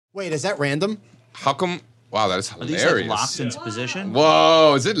Wait, is that random? How come? Wow, that is Are these hilarious. like locked into position?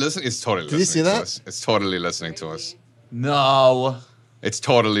 Whoa, is it listening? It's totally listening. Did you see that? To us. It's totally listening to us. No. It's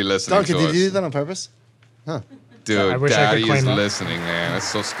totally listening Duncan, to did us. you do that on purpose? Dude, I wish I could Daddy claim is that. listening, man. That's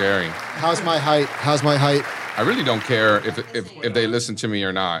so scary. How's my height? How's my height? I really don't care if they listen to me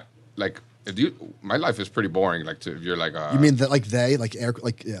or not. Like, my life is pretty boring. Like, if you're like, You mean that like they, like air,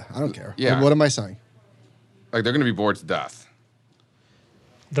 like yeah? I don't care. Yeah. Like, what am I saying? like they're gonna be bored to death.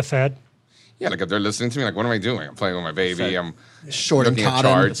 The Fed. Yeah, like if they're listening to me, like, what am I doing? I'm playing with my baby. Fed. I'm Short and looking at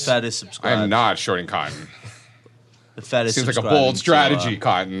cotton. The charts. Fed is I subscribed. am not shorting cotton. The Fed is Seems like a subscribing bold strategy, to,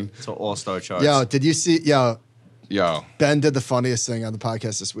 Cotton. to All-Star charts. Yo, did you see? Yo, Yo, Ben did the funniest thing on the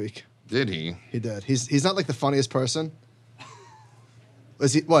podcast this week. did he? He did. He's not like the funniest person.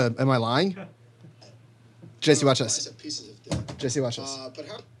 Is he? What? Am I lying? JC, watch I this. said pieces of debt. JC, watch this. But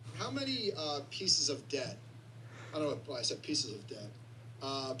how many pieces of debt? I don't know why I said pieces of debt.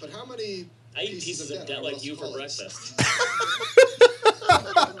 But how many? I eat pieces of debt like you for breakfast.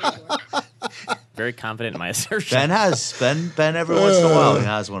 Very confident in my assertion. Ben every once in a while he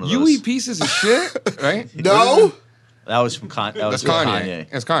has one of those. You eat pieces of shit, right? No, That was from Kanye. That's Kanye.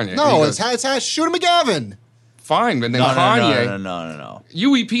 It's Kanye. no, He it's goes, Shooter McGavin. fine, but then No, Kanye. no.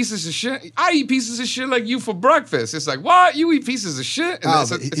 You eat pieces of shit. I eat pieces of shit like you for breakfast. It's like, what? You eat pieces of shit? Oh, it's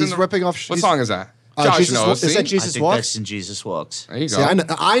but in he's the- ripping off. What he's- song is that? Josh Jesus, knows. is that see? I Jesus think Walks? that's in Jesus Walks. There you go. See,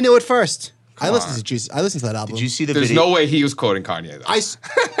 I knew it first. I Come listened on. to Jesus. I listened to that album. Did you see the There's video? no way he was quoting Kanye, though.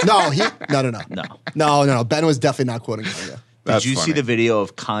 No. Ben was definitely not quoting Kanye. That's Did you see funny. the video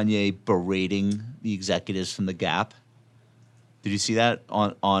of Kanye berating the executives from The Gap? Did you see that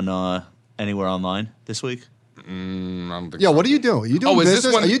on anywhere online this week? I don't think Yo, so. what are you doing? Are you doing Oh, is this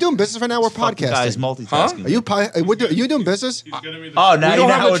business? one- Are you doing business right now? We're Fucking guys podcasting. multitasking. Are you doing business? Oh, now We you don't know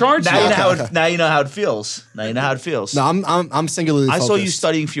have how the it, charts now, you yet. know how Okay. it, now you know how it feels. Now you know how it feels. No, I'm singularly I focused. saw you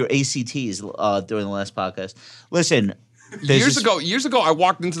studying for your ACTs during the last podcast. Listen, there's Years ago, I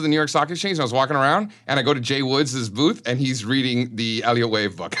walked into the New York Stock Exchange and I was walking around and I go to Jay Woods' booth and he's reading the Elliott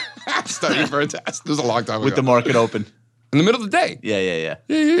Wave book, studying for a test. This was a long time with ago. the market open. In the middle of the day. Yeah.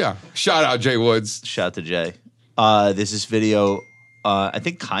 Yeah. Shout out Jay Woods. Shout out to Jay. There's this video. I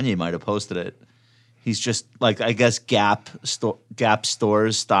think Kanye might have posted it. He's just like, I guess Gap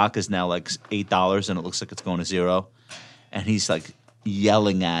stores stock is now like $8 and it looks like it's going to zero. And he's like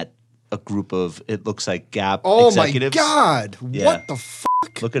yelling at a group of, it looks like Gap executives. my God. Yeah. What the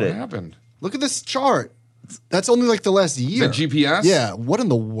fuck? Look at What it. happened? Look at this chart. That's only like the last year. The GPS? Yeah. What in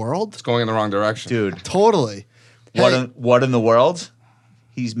the world? It's going in the wrong direction. Dude, Totally. Hey, what in the world?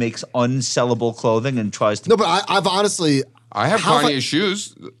 He makes unsellable clothing and tries to. no, but I've honestly. I have How Kanye have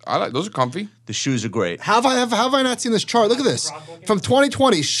shoes. I like those are comfy. The shoes are great. Have I not seen this chart? Look at this. From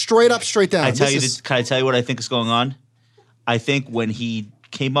 2020, straight up, straight down. Can I tell you what I think is going on? I think when he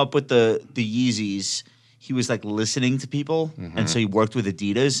came up with the Yeezys, he was like listening to people, and so he worked with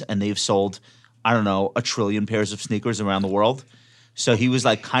Adidas, and they've sold, I don't know, 1 trillion pairs of sneakers around the world. So he was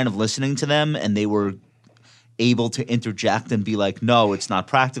like kind of listening to them, and they were able to interject and be like, "No, it's not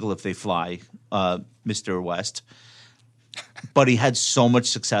practical if they fly, Mr. West." But he had so much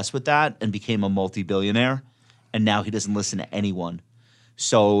success with that and became a multi-billionaire, and now he doesn't listen to anyone.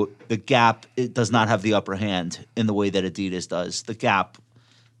 So the Gap, it does not have the upper hand in the way that Adidas does. The Gap,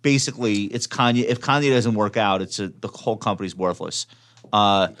 basically, it's Kanye. If Kanye doesn't work out, the whole company's worthless.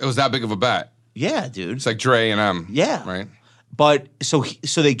 It was that big of a bet. Yeah, dude. It's like Dre and M. Yeah. Right? But so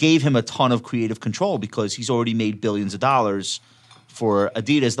they gave him a ton of creative control because he's already made billions of dollars for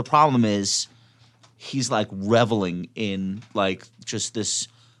Adidas. The problem is he's like reveling in like just this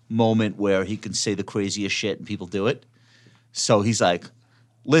moment where he can say the craziest shit and people do it. So he's like,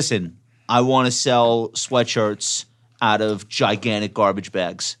 listen, I want to sell sweatshirts out of gigantic garbage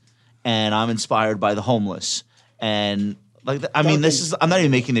bags, and I'm inspired by the homeless. And like, I mean, I'm not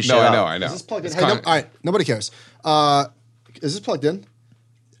even making this shit up. I know. Is this plugged in? It's Hey, kinda- all right, nobody cares. Is this plugged in?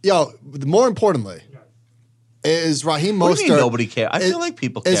 Yo, more importantly, is Raheem Mostert? What do you mean nobody cares? I feel like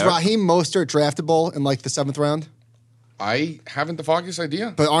people care. Is Raheem Mostert draftable in like the 7th round? I haven't the foggiest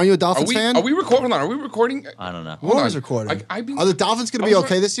idea. But aren't you a Dolphins fan? Are we recording? Hold on. Are we recording? I don't know. Hold Who on. is recording? I've been- Are the Dolphins going to I be was-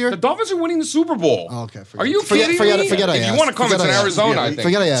 okay this year? The Dolphins are winning the Super Bowl. Oh, okay, forget Are you it. Forget- kidding forget me? it, forget I If you asked. want to come, Forget it's in I asked. Arizona, I think.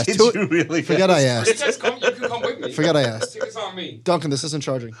 Forget I asked. Did you really? Forget I It asked. says come, you can come with me. Forget I asked. It's on me. Duncan, this isn't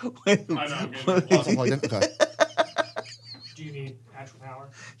charging. I know. Oh, it's plugged in? Okay. Do you need actual power?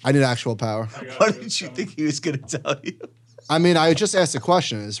 I need actual power. What did you think he was going to tell you? I mean, I just asked the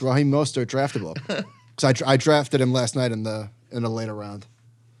question: is Raheem Mostert draftable? Because I drafted him last night in a later round.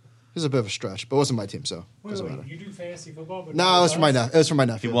 was a bit of a stretch, but it wasn't my team, so it Wait, doesn't matter. you do fantasy football? But No, it was for my nephew. It was for my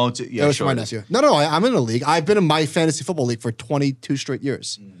nephew. He won't. Yeah, it was sure for my it is. nephew. No, I'm in a league. I've been in my fantasy football league for 22 straight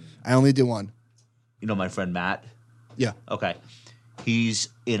years. I only do one. You know my friend Matt? Yeah. Okay. He's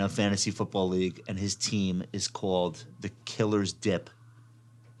in a fantasy football league, and his team is called the Killer's Dip.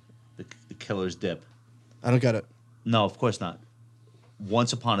 The Killer's Dip. I don't get it. No, of course not.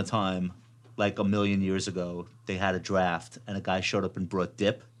 Once upon a time, like a million years ago, they had a draft, and a guy showed up and brought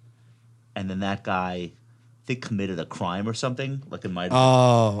dip, and then that guy, I think, committed a crime or something. Like it might.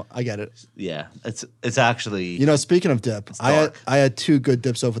 Oh, I get it. Yeah, it's actually. You know, speaking of dip, dark. I had 2 good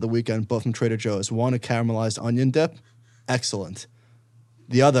dips over the weekend, both from Trader Joe's. One, a caramelized onion dip, excellent.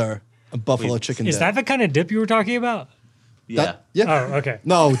 The other, a buffalo chicken Is dip. that the kind of dip you were talking about? yeah. That- yeah. Oh, okay.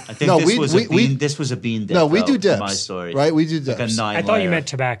 No, I think no, this was a bean. This was a bean dip. no, we though, do in dips. My story, Right? We do dips. Like a 9 I thought you layer. meant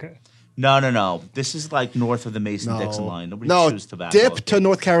tobacco. No. This is like north of the Mason-Dixon line. Nobody no, chews tobacco. dip to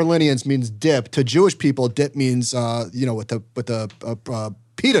North Carolinians means dip. To Jewish people, dip means with the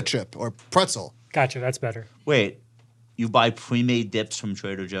pita chip or pretzel. Gotcha. That's better. Wait, you buy pre-made dips from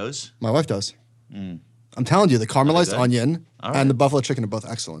Trader Joe's? My wife does. I'm telling you, the caramelized good. onion All right. and the buffalo chicken are both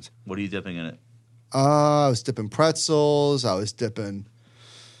excellent. What are you dipping in it? I was dipping pretzels. I was dipping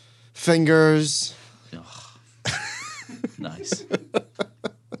fingers. Nice.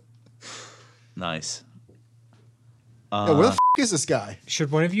 Nice. Yo, where the is this guy?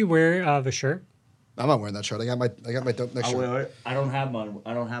 Should one of you wear the shirt? I'm not wearing that shirt. I got my dope next I'll shirt. wear it. I don't have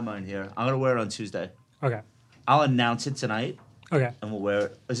mine here. I'm gonna wear it on Tuesday. Okay. I'll announce it tonight, Okay. and we'll wear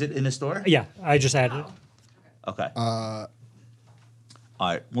it. Is it in the store? Yeah, I just added it. Okay. All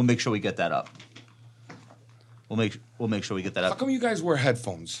right. We'll make sure we get that up. We'll make sure we get that How up. come you guys wear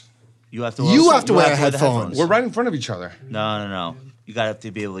headphones? You have to. You have to wear the headphones. We're right in front of each other. No. You gotta have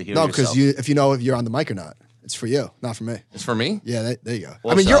to be able to hear No, yourself. because if you know if you're on the mic or not, it's for you, not for me. It's for me. Yeah, there you go. I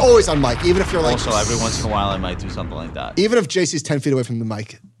Also- mean, you're always on mic, even if you're like. Also, every once in a while, I might do something like that. Even if JC's 10 feet away from the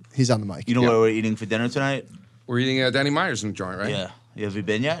mic, he's on the mic. You know Yeah. where we're eating for dinner tonight? We're eating Danny Myers in the joint, right? Yeah. Have you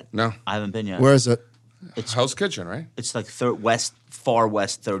been yet? No. I haven't been yet. Where is it? Hell's Kitchen, right? It's like far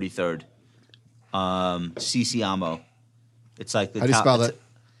west 33rd. Sisiamo. It's like the How do you spell that?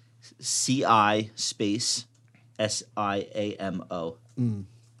 CI space SIAMO.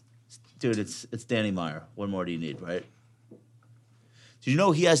 Dude, it's Danny Meyer. What more do you need, right? Did you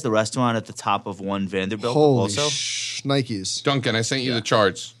know he has the restaurant at the top of One Vanderbilt Holy also? Nikes. Duncan, I sent you the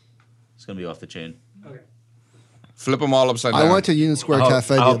charts. It's gonna be off the chain. Okay. Flip them all upside down. I went to Union Square I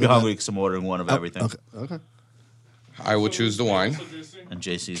Cafe. hope the you're other hungry night. because I'm ordering one of everything. Okay. I will choose the wine. And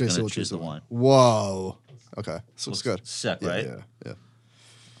JC's JC gonna will choose the one. Whoa. Okay. This looks good. Sick, Yeah, right? Yeah.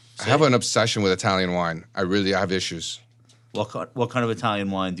 I have an obsession with Italian wine. I really have issues. What kind of Italian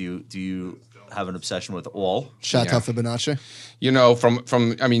wine do you have an obsession with? All? Chateau Yeah. Fibonacci. You know, from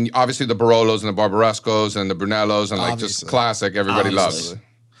I mean, obviously the Barolos and the Barbarescos and the Brunellos and like just Obviously. classic everybody Obviously. loves.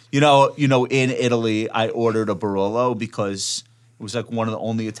 You know, in Italy, I ordered a Barolo because it was like one of the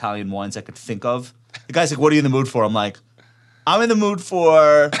only Italian wines I could think of. The guy's like, "What are you in the mood for?" I'm like, "I'm in the mood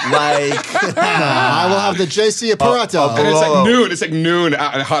for like." I will have the JC Apparato. And it's Barolo. like noon. It's like noon,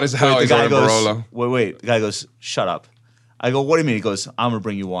 hot as hell. the He's guy ordering goes, Barolo. "Wait." The guy goes, "Shut up." I go, "What do you mean?" He goes, "I'm gonna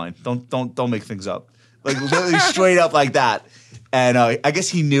bring you wine. Don't make things up." Like literally straight up like that. And I guess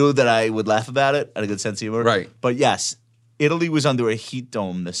he knew that I would laugh about it. Had a good sense of humor. Right. But yes, Italy was under a heat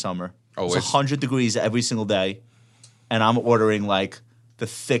dome this summer. Always. It was 100 degrees every single day, and I'm ordering like the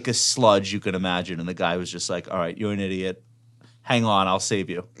thickest sludge you can imagine. And the guy was just like, "All right, you're an idiot. Hang on, I'll save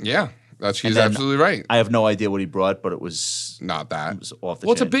you." Yeah, he's And then absolutely right. I have no idea what he brought, but it was Not that. off the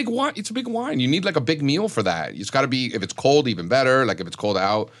Well, it's a chain. big wine. It's a big wine. You need like a big meal for that. It's got to be, if it's cold, even better. Like if it's cold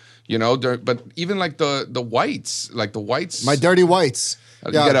out, you know. But even like the whites, My dirty whites.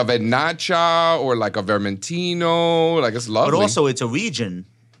 You get a Vernaccia or like a Vermentino. Like it's lovely. But also, it's a region.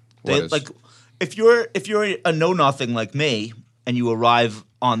 What is? Like, if you're a know nothing like me and you arrive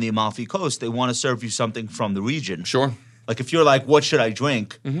on the Amalfi Coast, they want to serve you something from the region. Sure. Like if you're like, what should I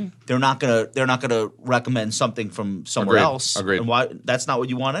drink? They're not gonna recommend something from somewhere Agreed. else. Agreed. And why? That's not what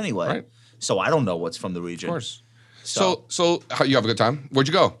you want anyway. Right. So I don't know what's from the region. Of course. So how, you have a good time? Where'd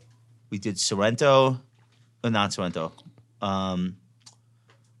you go? We did Sorrento, not Sorrento.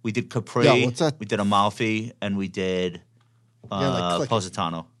 We did Capri. Yeah, what's that? We did Amalfi, and we did like, click it.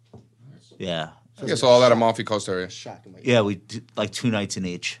 Positano. Yeah. I guess all that Amalfi Coast area. Yeah, we did like 2 nights in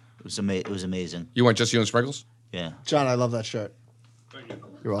each. It was amazing. You went just you and Sprinkles? Yeah, John, I love that shirt.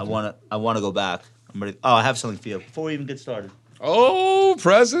 You're I welcome. want to go back. I'm ready. Oh, I have something for you before we even get started. Oh,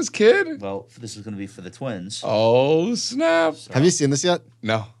 presents, kid. Well, this is going to be for the twins. Oh, snap. Have you seen this yet?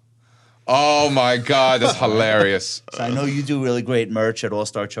 No. Oh my God, that's hilarious. So I know you do really great merch at All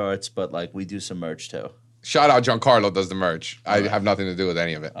Star Charts, but like we do some merch too. Shout out Giancarlo does the merch. I have nothing to do with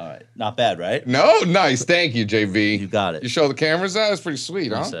any of it. All right, not bad, right? No, nice. Thank you, JV. You got it. You show the cameras that? That's pretty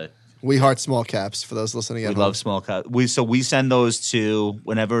sweet, huh? Say. We heart small caps for those listening at We home. love small cap. We send those to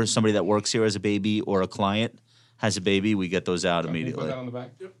whenever somebody that works here has a baby or a client has a baby, we get those out Can you put immediately. that on the back?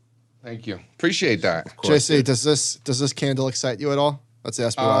 Yep. Thank you. Appreciate that. JC, does this candle excite you at all? Let's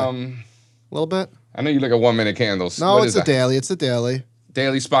ask me why. A little bit. I know you look at 1 minute candles. No, What it's is the that? daily. It's the daily.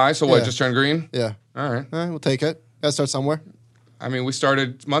 Daily Spy. So what? Yeah. Just turned green? Yeah. All right. We'll take it. Gotta start somewhere. I mean, we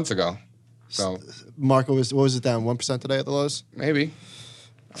started months ago, so Mark, what was it down? 1% today at the lows. maybe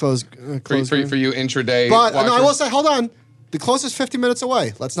Close. for green. you intraday. But no, I watchers. will say, hold on. The close is 50 minutes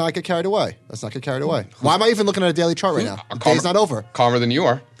away. Let's not get carried away. Why am I even looking at a daily chart right now? The day's not over. Calmer than you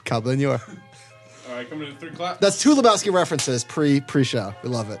are. Calvin, you are. All right, coming to 3 o'clock. That's 2 Lebowski references pre-show. We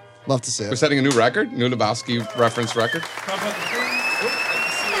love it. Love to see We're it. setting a new record, new Lebowski reference record.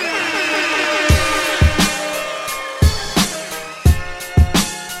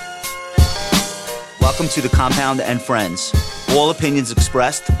 Welcome to the Compound and Friends. All opinions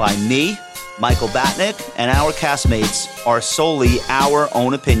expressed by me, Michael Batnick, and our castmates are solely our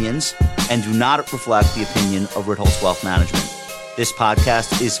own opinions and do not reflect the opinion of Ritholtz Wealth Management. This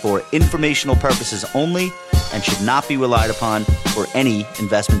podcast is for informational purposes only and should not be relied upon for any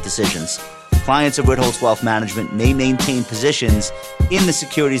investment decisions. Clients of Ritholtz Wealth Management may maintain positions in the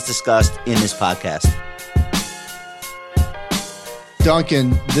securities discussed in this podcast.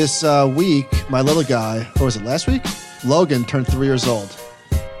 Duncan, this week, my little guy, or was it last week? Logan turned 3 years old.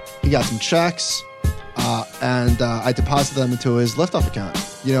 He got some checks, and I deposited them into his liftoff account.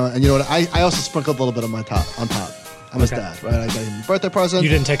 And you know what? I also sprinkled a little bit on top. I'm his dad, right? I got him a birthday present. You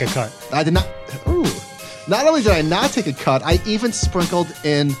didn't take a cut. I did not. Ooh. Not only did I not take a cut, I even sprinkled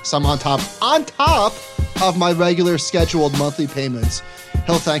in some on top of my regular scheduled monthly payments.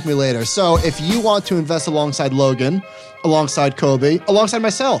 He'll thank me later. So if you want to invest alongside Logan, alongside Kobe, alongside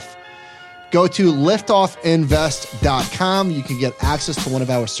myself, go to liftoffinvest.com. You can get access to one of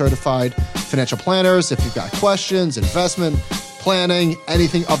our certified financial planners. If you've got questions, investment, planning,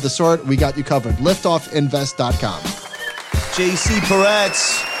 anything of the sort, we got you covered. Liftoffinvest.com. JC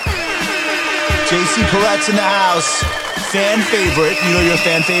Peretz. JC Peretz in the house. Fan favorite. You know you're a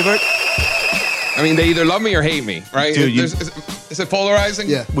fan favorite? I mean, they either love me or hate me, right? Dude, is it polarizing?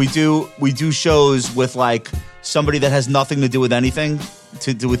 Yeah. We do shows with like somebody that has nothing to do with anything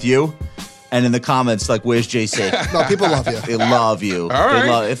to do with you. And in the comments, like, where's JC? No, people love you. They love you. All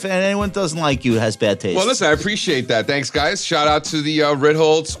right. If anyone doesn't like you, has bad taste. Well, listen, I appreciate that. Thanks, guys. Shout out to the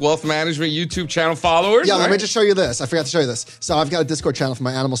Ritholtz Wealth Management YouTube channel followers. Yeah, let me right? just show you this. I forgot to show you this. So I've got a Discord channel for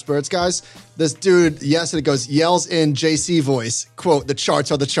my animal spirits guys. This dude, yesterday yells in JC voice, quote, "The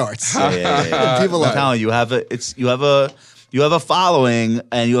charts are the charts." Yeah. People I'm love it. telling you, you have a following,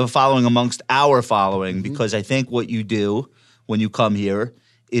 and you have a following amongst our following, because I think what you do when you come here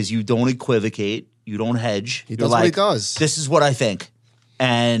is you don't equivocate, you don't hedge. He You're does what he like, does. This is what I think,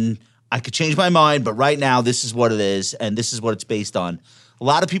 and I could change my mind, but right now this is what it is, and this is what it's based on. A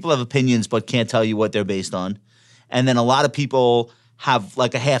lot of people have opinions, but can't tell you what they're based on, and then a lot of people have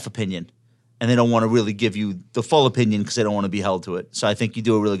like a half opinion, and they don't want to really give you the full opinion because they don't want to be held to it. So I think you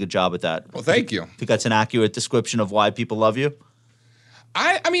do a really good job at that. Well, thank you. I think that's an accurate description of why people love you.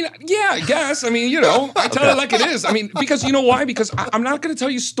 I mean, yeah, I guess. I mean, I tell it like it is. I mean, because you know why? Because I'm not going to tell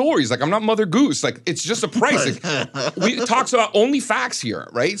you stories. Like, I'm not Mother Goose. Like, it's just a price. Like, we talks about only facts here,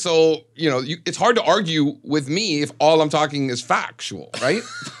 right? So, it's hard to argue with me if all I'm talking is factual, right?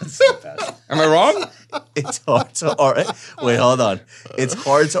 Am I wrong? It's hard to argue. Wait, hold on. It's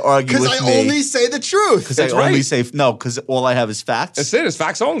hard to argue with Because me. I only say the truth. Because I It's only right. say no. Because all I have is facts. That's it. It's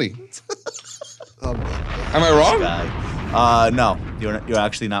facts only. Am I wrong? Guy. No, you're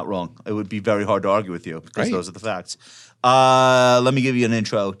actually not wrong. It would be very hard to argue with you because Right. those are the facts. Let me give you an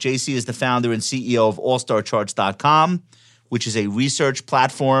intro. JC is the founder and CEO of AllStarCharts.com, which is a research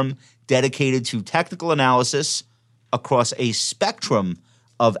platform dedicated to technical analysis across a spectrum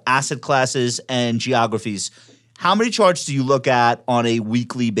of asset classes and geographies. How many charts do you look at on a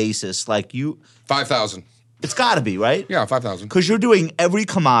weekly basis? 5,000. It's got to be, right? Yeah, 5,000. Because you're doing every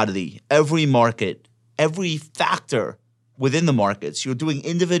commodity, every market, every factor within the markets. You're doing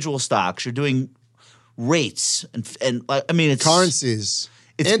individual stocks. You're doing rates and it's Currencies.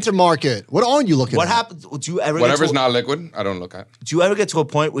 Intermarket. What aren't you looking What at? happens? Do you ever Whatever's not liquid, I don't look at. Do you ever get to a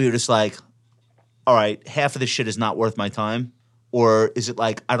point where you're just like, all right, half of this shit is not worth my time, or is it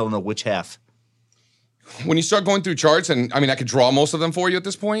like I don't know which half? When you start going through charts, and I mean, I could draw most of them for you at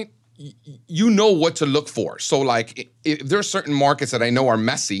this point. you know what to look for. So like if there are certain markets that I know are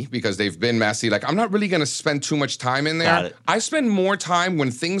messy because they've been messy, like I'm not really going to spend too much time in Got there. it. I spend more time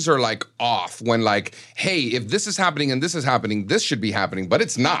when things are like off, when like, hey, if this is happening and this is happening, this should be happening, but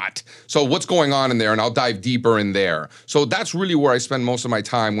it's not. So what's going on in there? And I'll dive deeper in there. So that's really where I spend most of my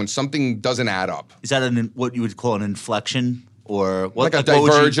time when something doesn't add up. Is that what you would call an inflection or what? Like a what would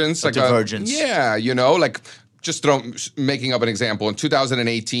you- divergence. A divergence. Yeah, like just making up an example. In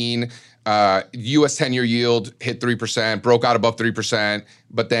 2018, U.S. 10-year yield hit 3%, broke out above 3%,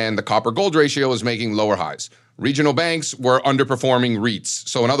 but then the copper gold ratio was making lower highs. Regional banks were underperforming REITs.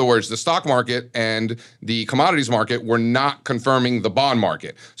 So in other words, the stock market and the commodities market were not confirming the bond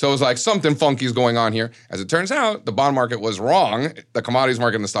market. So it was like something funky is going on here. As it turns out, the bond market was wrong. The commodities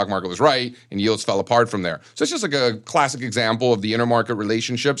market and the stock market was right, and yields fell apart from there. So it's just like a classic example of the intermarket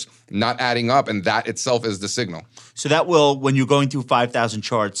relationships not adding up, and that itself is the signal. So that will, when you're going through 5,000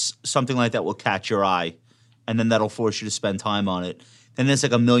 charts, something like that will catch your eye, and then that'll force you to spend time on it. Then there's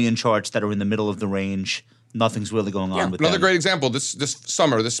like a million charts that are in the middle of the range. Nothing's really going on with Another them. great example, this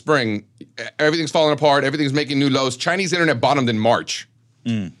summer, this spring, everything's falling apart, everything's making new lows. Chinese internet bottomed in March.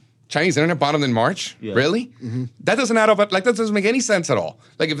 Chinese internet bottomed in March? Yeah. Really? That doesn't add up. Like, that doesn't make any sense at all.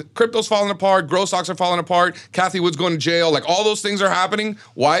 Like, if crypto's falling apart, growth stocks are falling apart, Kathy Wood's going to jail, like, all those things are happening.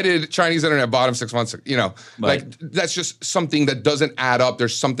 Why did Chinese internet bottom 6 months ago? Right. Like, that's just something that doesn't add up.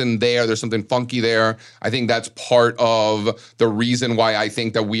 There's something there. There's something funky there. I think that's part of the reason why I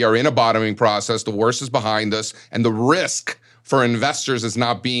think that we are in a bottoming process. The worst is behind us, and the risk for investors is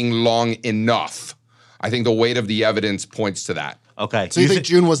not being long enough. I think the weight of the evidence points to that. Okay. So you think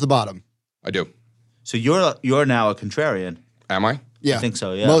June was the bottom? I do. So you're now a contrarian. Am I? Yeah. I think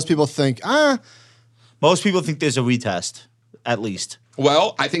so, yeah. Most people think, Most people think there's a retest, at least.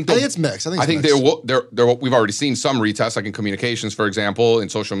 Well, I think it's mixed. I think it's there. We've already seen some retests, like in communications, for example, in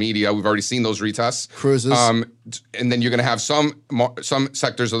social media. We've already seen those retests. Cruises. And then you're going to have some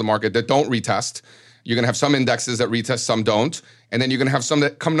sectors of the market that don't retest. You're going to have some indexes that retest, some don't, and then you're going to have some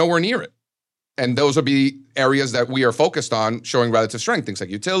that come nowhere near it. And those will be areas that we are focused on showing relative strength. Things like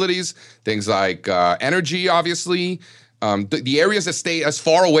utilities, things like energy, obviously. The areas that stay as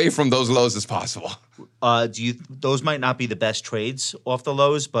far away from those lows as possible. Those might not be the best trades off the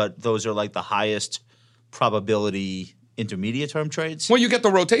lows, but those are like the highest probability intermediate term trades? Well, you get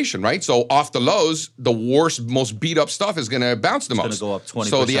the rotation, right? So off the lows, the worst, most beat up stuff is going to bounce the most. It's going to go up 20%.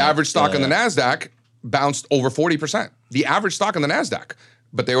 So the average stock in the NASDAQ bounced over 40%. The average stock in the NASDAQ.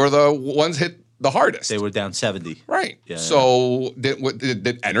 But they were the ones hit the hardest. They were down 70. Right. Yeah, so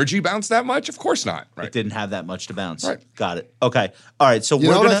did energy bounce that much? Of course not. Right. It didn't have that much to bounce. Right. Got it. Okay. All right. So You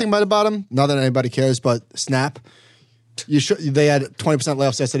know what I think might have bottomed? Not that anybody cares, but Snap. They had 20%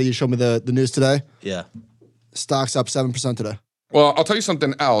 layoffs yesterday. You showed me the news today. Yeah. Stock's up 7% today. Well, I'll tell you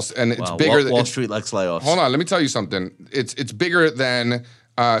something else, and it's Wow, bigger than Wall Street likes layoffs. Hold on, let me tell you something. It's bigger than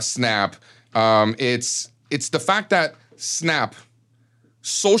Snap. It's the fact that Snap,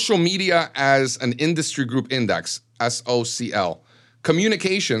 social media as an industry group index, SOCL,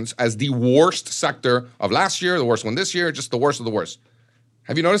 communications as the worst sector of last year, the worst one this year, just the worst of the worst.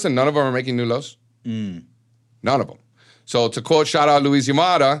 Have you noticed that none of them are making new lows? None of them. So to quote, shout out Luis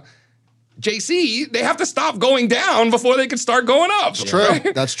Yamada, JC, they have to stop going down before they can start going up. It's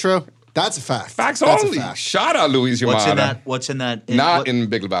true. That's true. That's a fact. Facts That's only. A fact. Shout out Luis Yamada. What's in that? In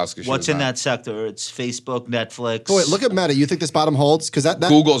Big Lebowski. What's in that sector? It's Facebook, Netflix. Oh, wait, look at Meta. You think this bottom holds? Because that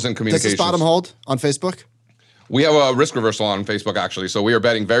Google's in Does communications. this bottom hold on Facebook? We have a risk reversal on Facebook, actually, so we are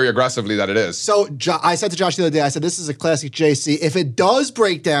betting very aggressively that it is. So I said to Josh the other day, I said, this is a classic JC. If it does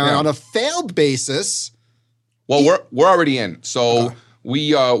break down on a failed basis. Well, we're already in. So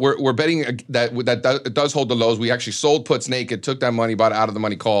we're betting that it does hold the lows. We actually sold puts naked, took that money, bought out of the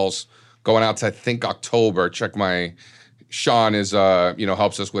money calls, going out to, I think, October. Check my... Sean is,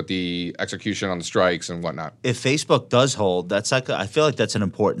 helps us with the execution on the strikes and whatnot. If Facebook does hold, that's like I feel like that's an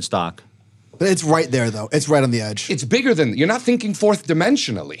important stock. But it's right there, though. It's right on the edge. It's bigger than... You're not thinking fourth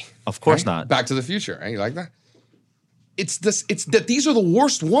dimensionally. Of course right? not. Back to the Future, right? You like that? It's that these are the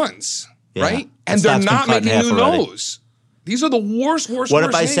worst ones, Yeah. right? That And they're stock's been not cut in making half new already. lows. These are the worst What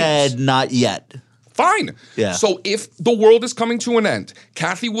if I names. said not yet? Fine. Yeah. So if the world is coming to an end,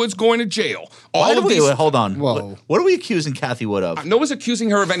 Kathy Wood's going to jail. Why do we, hold on. Whoa. What are we accusing Kathy Wood of? No one's accusing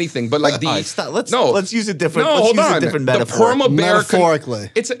her of anything, but like the All right, stop. Let's use a different. No, let's hold use on. a different The metaphor. perma bear.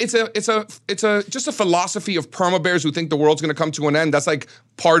 Metaphorically. It's just a philosophy of perma bears who think the world's going to come to an end. That's like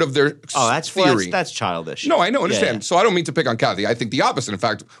part of their theory. That's childish. No, I know, understand. Yeah. So I don't mean to pick on Kathy. I think the opposite. In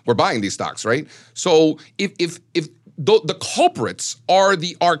fact, we're buying these stocks, right? So if the culprits are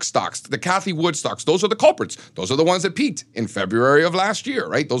the ARK stocks, the Cathie Wood stocks. Those are the culprits. Those are the ones that peaked in February of last year,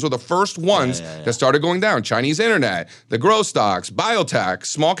 right? Those are the first ones that started going down. Chinese internet, the growth stocks, biotech,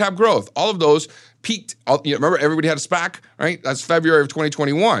 small cap growth, all of those peaked. Remember, everybody had a SPAC, right? That's February of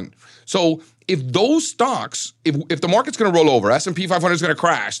 2021. So if those stocks, if the market's going to roll over, S&P 500 is going to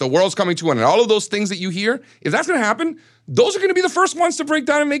crash, the world's coming to an end, and all of those things that you hear, if that's going to happen, those are going to be the first ones to break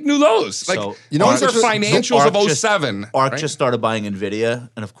down and make new lows. Like, So, those are financials of 07. ARK right? just started buying NVIDIA,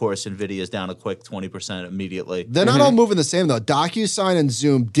 and of course, NVIDIA is down a quick 20% immediately. They're not all moving the same though. DocuSign and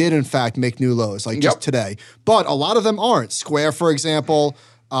Zoom did in fact make new lows, like just today. But a lot of them aren't. Square, for example,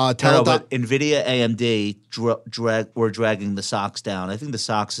 No, but NVIDIA, AMD were dragging the SOX down. I think the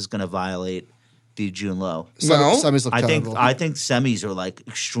SOX is going to violate the June low. Semis look I terrible. think semis are like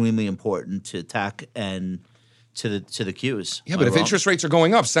extremely important to tech and to the Qs. Yeah, but if interest rates are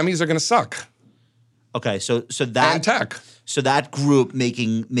going up, semis are going to suck. Okay, so And that tech. so that group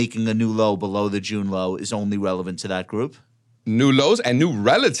making a new low below the June low is only relevant to that group. New lows and new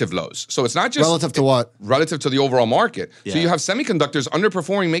relative lows. So it's not just Relative to what? Relative to the overall market. So Yeah. you have semiconductors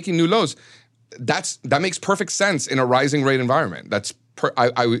underperforming, making new lows. That makes perfect sense in a rising rate environment. That's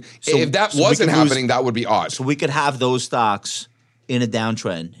if that so we wasn't could lose- happening, that would be odd. So we could have those stocks in a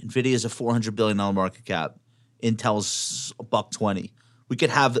downtrend. Nvidia is a $400 billion market cap. Intel's $120. We could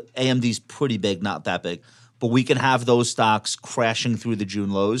have AMD's pretty big, not that big, but we can have those stocks crashing through the June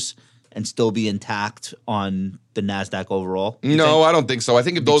lows and still be intact on the NASDAQ overall. No, I don't think so. I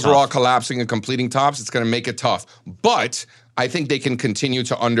think if those are tough. all collapsing and completing tops, it's going to make it tough. But I think they can continue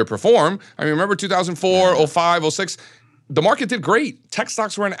to underperform. I mean, remember 2004, 05, 06? The market did great. Tech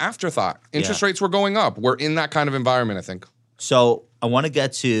stocks were an afterthought. Interest rates were going up. We're in that kind of environment, I think. So I want to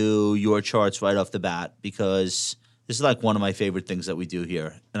get to your charts right off the bat because this is like one of my favorite things that we do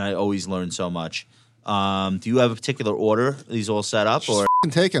here, and I always learn so much. Do you have a particular order? Are these all set up, or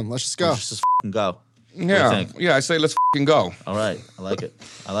Take him. Let's just go. let's just f***ing go? Yeah, think? yeah. I say let's f***ing go. All right, I like it.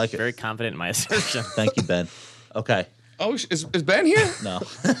 I like it. Very confident in my assertion. Thank you, Ben. Okay, Oh, is Ben here? no.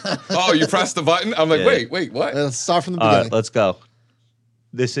 Oh, you pressed the button? I'm like, Yeah. wait, what? Let's start from the All beginning. right, let's go.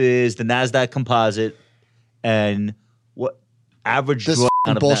 This is the NASDAQ composite, and what average This drawdown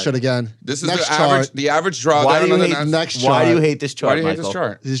of bullshit that. again. This is Next the average drawdown Why do you on the hate Nasdaq. next Why do you chart. hate this chart, Why do you hate Michael? this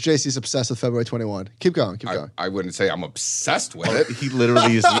chart? This is JC's obsessed with February 21. Keep going. Keep going. I wouldn't say I'm obsessed with it. He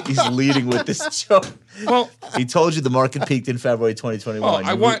literally is he's leading with this chart. Well, He told you the market peaked in February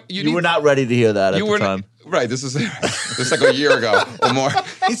 2021. Well, You were not ready to hear that at you the were time. right. This is like a year ago or more.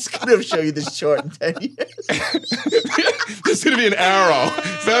 He's going to show you this chart in 10 years. This is gonna be an arrow.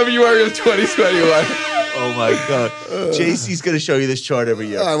 February of 2021. Oh, my God. JC's going to show you this chart every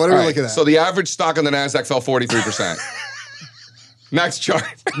year. All right, what are All we right, looking at? so the average stock on the Nasdaq fell 43%. Next chart.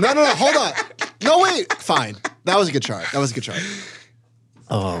 no, hold on. No, wait. Fine. That was a good chart.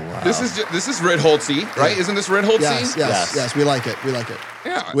 Oh, wow. This is Ritholtzy, right? Isn't this Ritholtzy? Yes. We like it.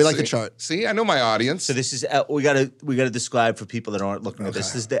 Yeah. We like see? the chart. See, I know my audience. So this is we got to describe for people that aren't looking at this.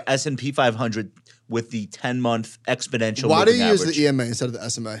 This is the S&P 500 with the 10-month exponential. Why do you moving use average. the EMA instead of the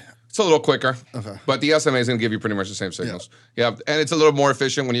SMA? It's a little quicker. Okay. But the SMA is going to give you pretty much the same signals. Yeah. And it's a little more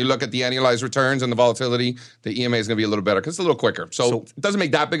efficient when you look at the annualized returns and the volatility. The EMA is going to be a little better because it's a little quicker. So it doesn't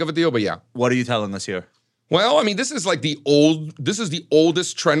make that big of a deal, but yeah. What are you telling us here? Well, I mean, this is the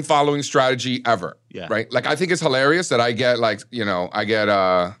oldest trend following strategy ever. Yeah. Right? Like, I think it's hilarious that I get I'm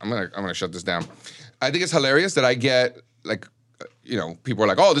gonna shut this down. I think it's hilarious that I get people are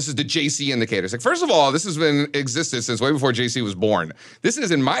like, oh, this is the JC indicators. Like, first of all, this has been existed since way before JC was born. This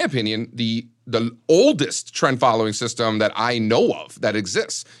is, in my opinion, the oldest trend following system that I know of that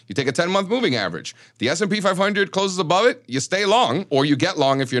exists. You take a 10-month moving average. The S&P 500 closes above it, you stay long, or you get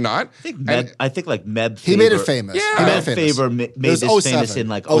long if you're not. I think like Meb. He made it famous. Yeah. He made it Meb famous. Faber made It was this famous 07. in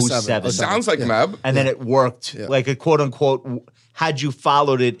like 07. 07. Sounds like Meb. And then it worked. Like a quote unquote, had you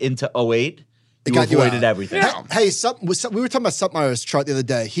followed it into 08, you got you avoided out. everything. Yeah. Hey, we were talking about Supmeyer's chart the other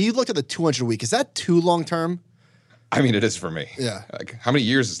day. He looked at the 200 week. Is that too long term? I mean, it is for me. Yeah. Like, how many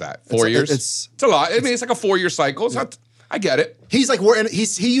years is that? 4 years? it's- a lot. I mean, it's like a 4-year cycle. It's not. I get it. He's like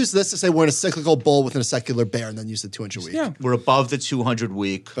he used this to say we're in a cyclical bull within a secular bear, and then used the 200 week. Yeah. We're above the 200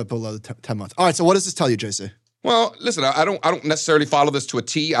 week. But below the 10 month. All right. So what does this tell you, JC? Well, listen, I don't necessarily follow this to a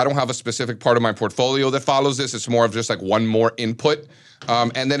T. I don't have a specific part of my portfolio that follows this. It's more of just like one more input.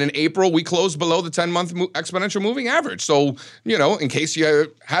 And then in April, we closed below the 10-month exponential moving average. So, in case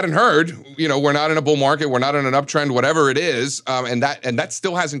you hadn't heard, we're not in a bull market. We're not in an uptrend, whatever it is. And that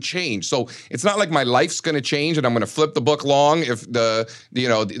still hasn't changed. So it's not like my life's going to change and I'm going to flip the book long if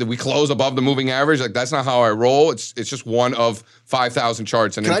we close above the moving average. Like, that's not how I roll. It's just one of 5,000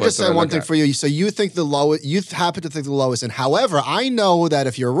 charts and Can I inputs just that say one look thing at. for you? So you think the lowest, you happen to think the lowest, and however, I know that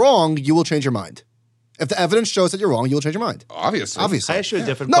if you're wrong, you will change your mind. If the evidence shows that you're wrong, you will change your mind. Obviously. Obviously. I ask you a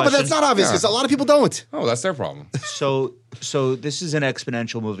different No, question. but that's not obvious because a lot of people don't. Oh, that's their problem. So this is an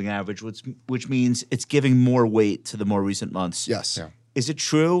exponential moving average, which means it's giving more weight to the more recent months. Yes. Yeah. Is it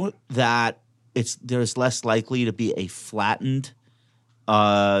true that there's less likely to be a flattened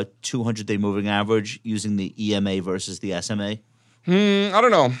 200-day moving average using the EMA versus the SMA? I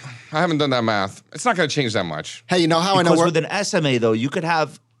don't know. I haven't done that math. It's not going to change that much. Hey, you know how I know Because we're with an SMA, though, you could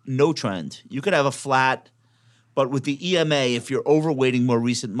have no trend. You could have a flat, but with the EMA, if you're overweighting more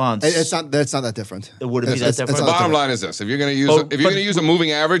recent months, it's not that different. It wouldn't be that different? The not bottom different. line is this: if you're going to use But- use a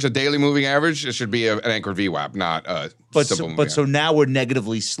moving average, a daily moving average, it should be an anchored VWAP, not a simple moving so average. now we're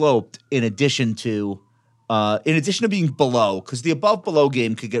negatively sloped in addition to being below, because the above below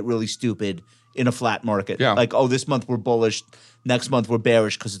game could get really stupid in a flat market. Yeah. Like, this month we're bullish, next month we're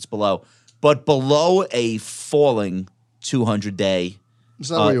bearish because it's below. But below a falling 200-day It's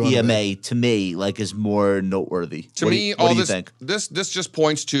not where you wanna be. EMA, to me, is more noteworthy. To What do me, you- all what do you this think? this just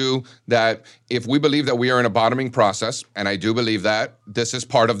points to that if we believe that we are in a bottoming process, and I do believe that, this is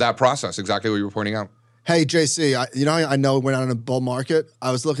part of that process. Exactly what you were pointing out. Hey, JC, I know we're not in a bull market.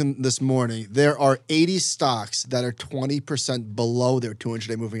 I was looking this morning. There are 80 stocks that are 20% below their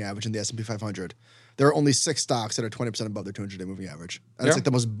 200-day moving average in the S&P 500. There are only 6 stocks that are 20% above their 200-day moving average. And it's Yeah. like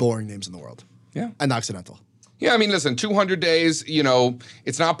the most boring names in the world. Yeah. And Occidental. Yeah, I mean, listen, 200 days,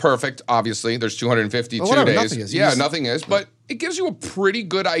 it's not perfect, obviously. There's 252 Well, whatever, days. nothing is. You Yeah, just- nothing is. But it gives you a pretty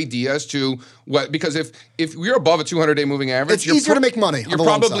good idea as to what, because if you're above a 200-day moving average, It's easier to make money on You're the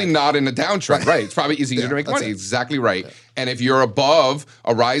long probably side. not in a downtrend, right? It's probably easier Yeah, to make that's money. it. Exactly right. And if you're above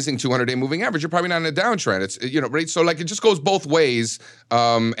a rising 200-day moving average, you're probably not in a downtrend. It's, right? So, it just goes both ways.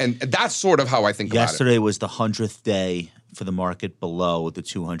 And that's sort of how I think about it. Yesterday was the 100th day for the market below the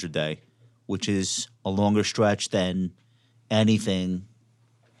 200-day, which is a longer stretch than anything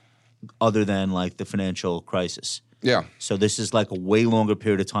other than the financial crisis. Yeah. So this is a way longer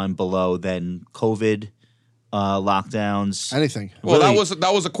period of time below than COVID lockdowns. Anything. Well, Really,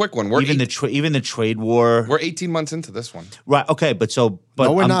 that was a quick one. We're even the trade war. we're 18 months into this one. Right. Okay. But No,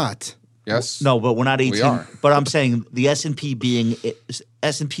 we're I'm- not. Yes. No, but we're not 18. are. But I'm saying the S&P being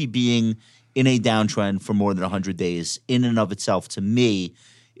in a downtrend for more than 100 days in and of itself, to me,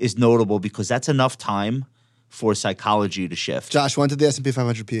 is notable because that's enough time for psychology to shift. Josh, when did the S&P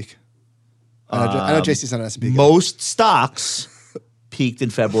 500 peak? I know JC's not an S&P guy. Most stocks peaked in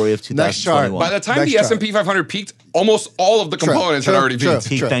February of Next chart. 2021. By the time Next the chart. S&P 500 peaked, almost all of the components had true, already true. peaked.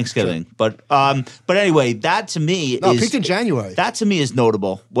 Peak Thanksgiving. But anyway, that to me No, is peaked in January. That to me is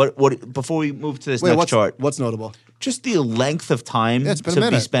notable. What before we move to this Wait, next chart, what's notable? just the length of time Yeah, it's been a to be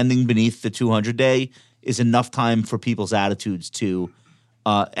minute. spending beneath the 200-day is enough time for people's attitudes to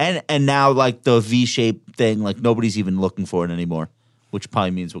and now the V-shaped thing, nobody's even looking for it anymore, which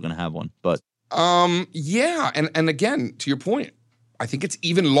probably means we're going to have one. But Yeah, and again, to your point, I think it's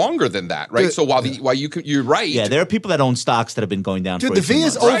even longer than that, right? Dude, So while you're right. yeah, there are people that own stocks that have been going down Dude, for the V 18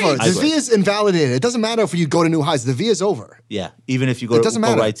 is months. over. Right. The V is invalidated. It doesn't matter if you go to new highs. The V is over. Yeah, even if you It go doesn't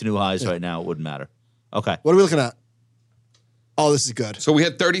matter. right to new highs right now, it wouldn't matter. Okay. What are we looking at? Oh, this is good. So we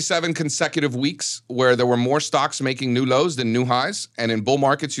had 37 consecutive weeks where there were more stocks making new lows than new highs, and in bull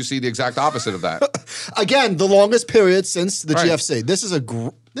markets, you see the exact opposite of that. Again, the longest period since the Right. GFC. This is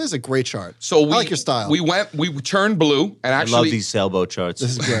a great chart. So I like your style. We turned blue, and I love actually these sailboat charts.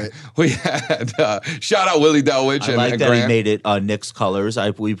 This is great. we had shout out Willie Delwich I and, like and that Grant. he made it Nick's colors.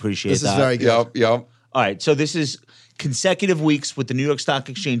 We appreciate This is that. very good. Yep. All right, so this is consecutive weeks with the New York Stock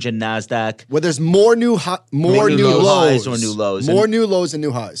Exchange and NASDAQ. Where there's more new New lows. highs or new lows. More And- new lows and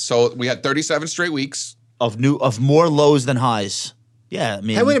new highs. So we had 37 straight weeks, of more lows than highs. Yeah, I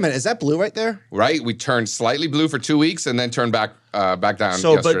mean, Hey, wait a minute. Is that blue right there? right? We turned slightly blue for 2 weeks, and then turned back down.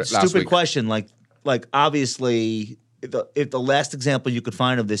 so, yesterday, but last stupid week. question. Like obviously, if the last example you could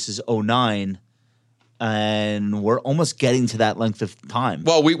find of this is 09, and we're almost getting to that length of time.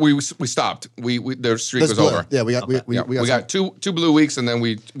 Well, we stopped. Their streak This was blue. over. Yeah, we got Yeah, we we got, got two blue weeks, and then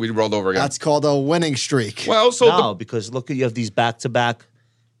we rolled over again. That's called a winning streak. well, so no, because look, you have these back to back.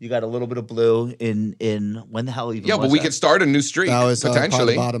 You got a little bit of blue in when the hell even? yeah, was but we that? could start a new streak That was, part of the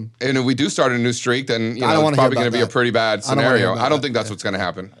potentially. bottom. And if we do start a new streak, then I don't it's wanna probably hear going to about be a that. pretty bad I don't wanna hear scenario. about I don't that. think that's what's going to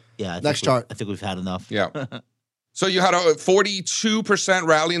happen. Yeah. Next chart. I think we've had enough. Yeah. So you had a 42%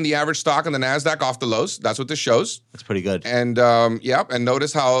 rally in the average stock on the NASDAQ off the lows. That's what this shows. That's pretty good. And and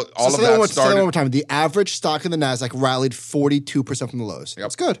notice how all of Say that that one started. more time. The average stock in the NASDAQ rallied 42% from the lows.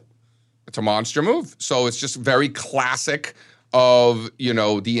 That's good. It's a monster move. So it's just very classic of,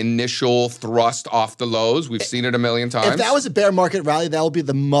 the initial thrust off the lows. We've seen it a million times. If that was a bear market rally, that will be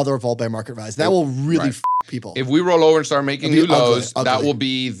the mother of all bear market rallies. That will really f people. If we roll over and start making It'll new be ugly, lows, ugly. that will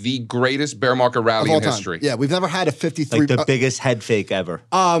be the greatest bear market rally of all in time. history. Yeah, we've never had a 53. Like the biggest head fake ever.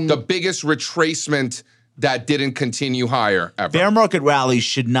 The biggest retracement that didn't continue higher ever. Bear market rallies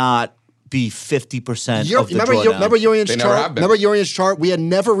should not be 50% of the drawdown. Remember Urian's They never chart? have been. Remember Urian's chart? We had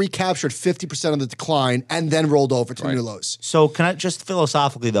never recaptured 50% of the decline and then rolled over to new lows. So can I just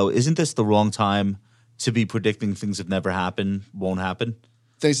philosophically though, isn't this the wrong time to be predicting things that never happen, won't happen?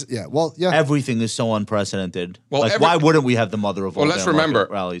 Everything is so unprecedented. Well, why wouldn't we have the mother of all let's bear remember,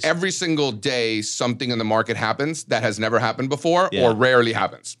 market rallies? every single day something in the market happens that has never happened before Yeah. or rarely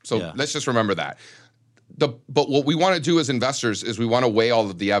happens. So Yeah. let's just remember that. But what we want to do as investors is we want to weigh all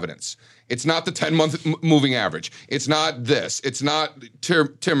of the evidence. It's not the 10-month moving average. It's not this. It's not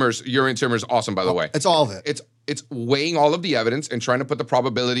Urian Timmer's awesome, by the way. It's all of it. It's weighing all of the evidence and trying to put the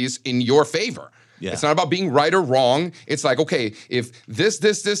probabilities in your favor. Yeah. It's not about being right or wrong. It's like, okay, if this,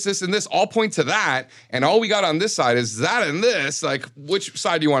 and this all point to that, and all we got on this side is that and this, like, which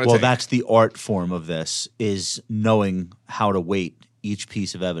side do you want to Well, take? that's the art form of this, is knowing how to weight each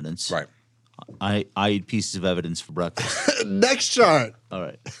piece of evidence. Right. I eat pieces of evidence for breakfast. Next chart. All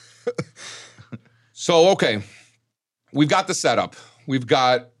right. So, okay, we've got the setup. We've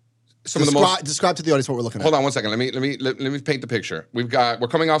got some of the most. Describe to the audience what we're looking at. Hold on one second. Let me paint the picture. We're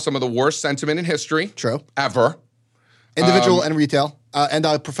coming off some of the worst sentiment in history. True. Ever. Individual and retail and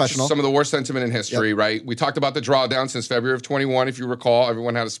professional. Some of the worst sentiment in history, right? We talked about the drawdown since February of 21. If you recall,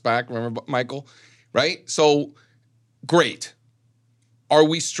 everyone had a SPAC. Remember, Michael? Right? So, great. Are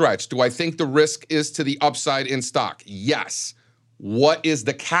we stretched? Do I think the risk is to the upside in stock? Yes. What is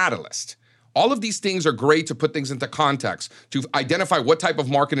the catalyst? All of these things are great to put things into context, to identify what type of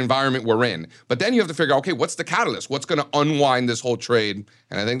market environment we're in. But then you have to figure out, okay, what's the catalyst? What's going to unwind this whole trade?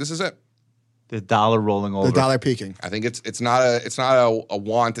 And I think this is it. The dollar rolling over. The dollar peaking. I think it's not a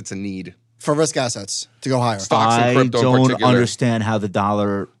want, it's a need. For risk assets to go higher. Stocks and I crypto in don't particular. understand how the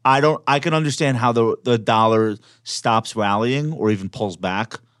dollar. I can understand how the dollar stops rallying or even pulls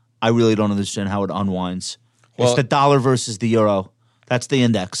back. I really don't understand how it unwinds. Well- It's the dollar versus the euro. That's the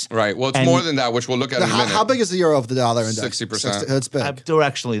index. Right. Well, it's And- more than that, which we'll look at in a minute. How big is the euro of the dollar index? 60%. It's big.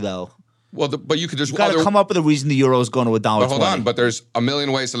 Directionally, though, Well, but you could just you got to come up with a reason the euro is going to $1.20. But hold on, but there's a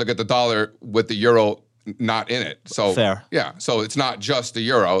million ways to look at the dollar with the euro not in it. So Fair. Yeah. So it's not just the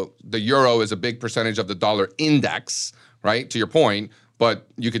euro. The euro is a big percentage of the dollar index, right? To your point, but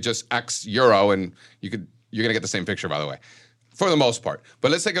you could just X euro and you're gonna get the same picture, by the way. For the most part. But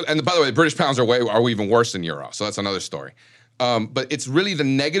let's take and by the way, the British pounds are even worse than euro. So that's another story. But it's really the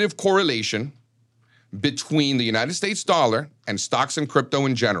negative correlation between the United States dollar and stocks and crypto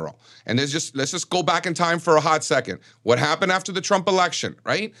in general. And let's just go back in time for a hot second. What happened after the Trump election,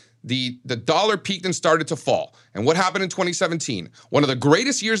 right? The dollar peaked and started to fall. And what happened in 2017? One of the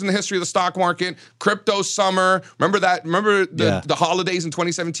greatest years in the history of the stock market, crypto summer. Remember the holidays in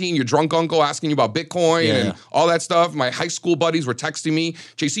 2017? Your drunk uncle asking you about Bitcoin and all that stuff. My high school buddies were texting me,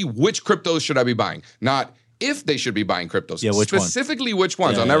 JC, which cryptos should I be buying? Not if they should be buying cryptos. Yeah, which one? Specifically which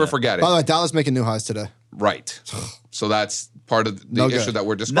ones. Yeah, I'll never yeah. forget it. By the way, dollar's making new highs today. Right. So that's part of the No issue good. that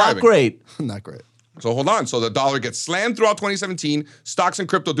we're describing. Not great. Not great. So hold on. So the dollar gets slammed throughout 2017. Stocks and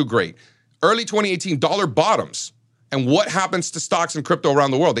crypto do great. Early 2018, dollar bottoms. And what happens to stocks and crypto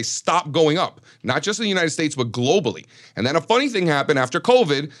around the world? They stop going up, not just in the United States, but globally. And then a funny thing happened after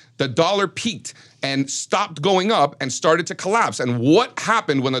COVID. The dollar peaked and stopped going up and started to collapse. And what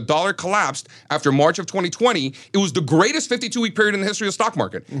happened when the dollar collapsed after March of 2020? It was the greatest 52-week period in the history of the stock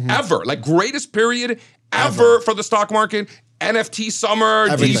market ever. Like greatest period ever for the stock market. NFT summer,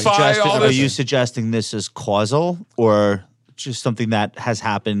 Everything. DeFi, all Are this. you suggesting this is causal or just something that has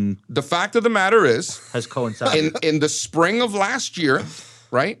happened, The fact of the matter is, has coincided? in the spring of last year,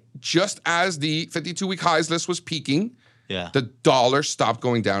 right, just as the 52-week highs list was peaking, Yeah. the dollar stopped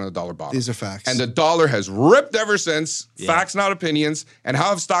going down to the dollar bottom. These are facts. And the dollar has ripped ever since. Facts, not opinions. And how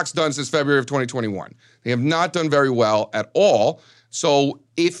have stocks done since February of 2021? They have not done very well at all. So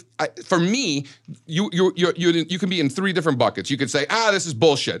for me, you can be in three different buckets. You could say, this is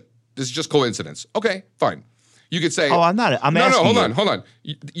bullshit. This is just coincidence. Okay, fine. You could say, I'm not. I'm no, asking hold on.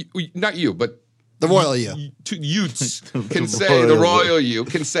 Not you, but The royal you. youths can The say, the royal royal you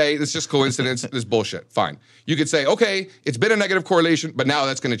can say, it's just coincidence, this bullshit. Fine. You could say, okay, it's been a negative correlation, but now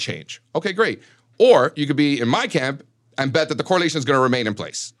that's going to change. Okay, great. Or you could be in my camp and bet that the correlation is going to remain in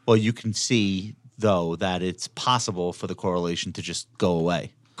place. Well, you can see, though, that it's possible for the correlation to just go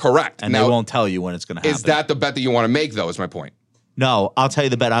away. Correct. And now, they won't tell you when it's going to happen. is that the bet that you want to make, though, is my point? No, I'll tell you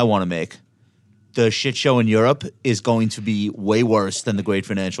the bet I want to make. The shit show in Europe is going to be way worse than the great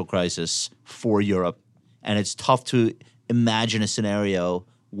financial crisis for Europe. And it's tough to imagine a scenario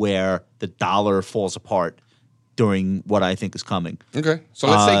where the dollar falls apart during what I think is coming. Okay. So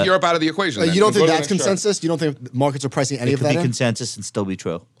let's take Europe out of the equation. then. You don't Let's think go to the that's next chart. consensus? You don't think markets are pricing any It of could that be in? consensus and still be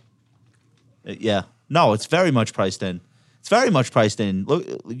true. Yeah. No, it's very much priced in. It's very much priced in. Look,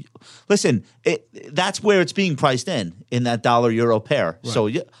 listen, that's where it's being priced in that dollar-euro pair. Right. So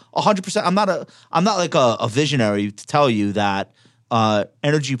 100%. I'm not like a visionary to tell you that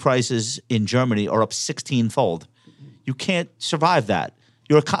energy prices in Germany are up 16-fold. You can't survive that.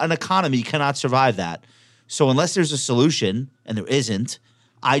 An economy cannot survive that. So unless there's a solution, and there isn't,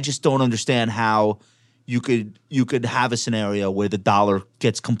 I just don't understand how you could have a scenario where the dollar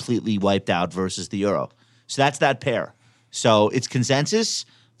gets completely wiped out versus the euro. So that's that pair. So it's consensus,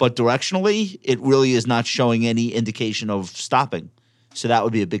 but directionally, it really is not showing any indication of stopping. So that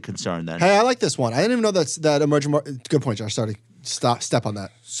would be a big concern then. Hey, I like this one. I didn't even know that emerging market. Good point, Josh. Sorry, step on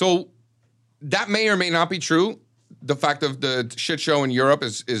that. So that may or may not be true. The fact of the shit show in Europe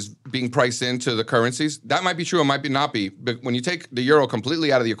is being priced into the currencies. That might be true, it might not be. But when you take the euro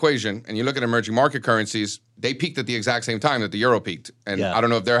completely out of the equation and you look at emerging market currencies, they peaked at the exact same time that the euro peaked. And I don't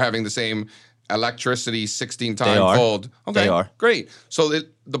know if they're having the same electricity 16-time fold. Okay, they are. Great. So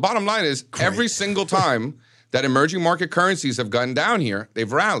the bottom line is every single time that emerging market currencies have gone down here,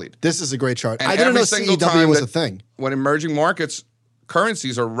 they've rallied. This is a great chart. And I didn't know every single CEW time was that- a thing. When emerging markets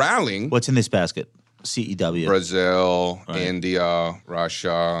currencies are rallying, What's in this basket? CEW. Brazil, India,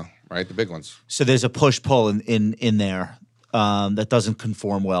 Russia, right? The big ones. So there's a push-pull in there that doesn't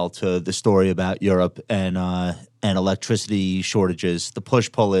conform well to the story about Europe and electricity shortages. The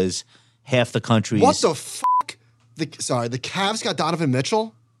push-pull is half the countries. What the fuck? The Cavs got Donovan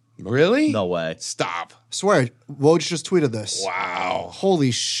Mitchell? Really? No way. Stop. I swear, Woj just tweeted this. Wow.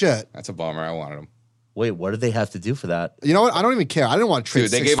 Holy shit. That's a bummer. I wanted them. Wait, what did they have to do for that? You know what? I don't even care. I didn't want to trade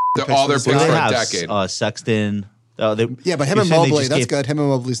Dude, they six gave picks all for their this picks guy. for a have decade. Sexton. Yeah, but him you're and saying they Mobley, just that's gave- good. Him and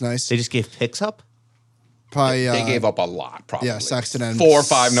Mobley's nice. They just gave picks up? Probably, They gave up a lot, probably. yeah, Sexton and 4 or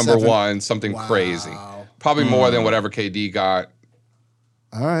 5 number 7. ones, something crazy. Probably more than whatever KD got.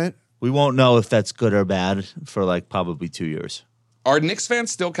 All right. We won't know if that's good or bad for like probably 2 years. Are Knicks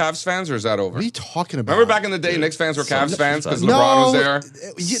fans still Cavs fans, or is that over? What are you talking about? Remember back in the day, Knicks fans were Cavs fans because No, LeBron was there?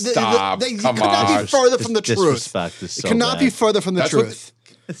 They Stop. could Come not be on. further from the This truth. disrespect is It so could not bad. be further from the That's what- truth.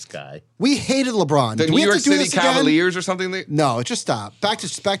 This guy. We hated LeBron. The Do New we have York to do City this again? Cavaliers or something? No, just stop. Back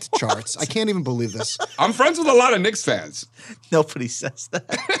to charts. I can't even believe this. I'm friends with a lot of Knicks fans. Nobody says that.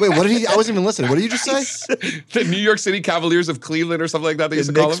 Wait, what did he? I wasn't even listening. What did you just say? The New York City Cavaliers of Cleveland or something like that they used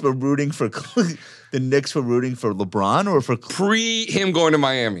The to call Knicks them. were rooting for the Knicks were rooting for LeBron or for. Pre him going to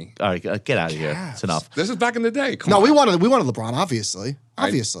Miami. All right, get out of here. It's enough. This is back in the day. Come No, on. we wanted LeBron, obviously.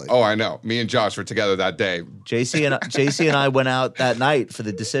 Obviously. I know. Me and Josh were together that day. JC and I went out that night for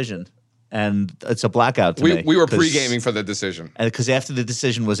the decision, and it's a blackout to me. We were 'cause- pre-gaming for the decision. and because after the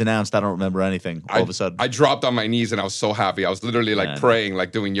decision was announced, I don't remember anything. All of a sudden, I dropped on my knees and I was so happy. I was literally like praying,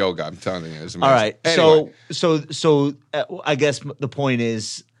 like doing yoga. I'm telling you, it was amazing. all right. Anyway, So I guess the point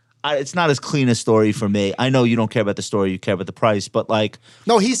is, it's not as clean a story for me. I know you don't care about the story; you care about the price. But like,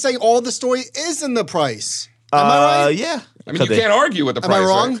 No, he's saying all the story is in the price. Am I right? yeah. I mean, you can't argue with the Am price. I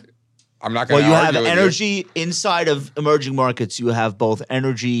wrong? Right? I'm not going Well, to you argue have with energy inside of emerging markets. You have both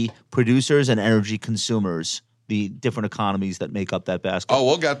energy producers and energy consumers, the different economies that make up that basket. Oh,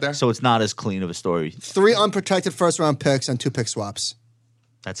 we'll get there. So it's not as clean of a story. 3 unprotected first round picks and 2 pick swaps.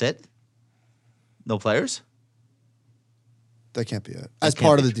 That's it? No players? That can't be it. As can't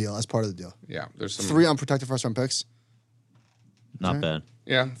part of be the deal. As part of the deal. Yeah, there's some. 3 unprotected first round picks. Not bad.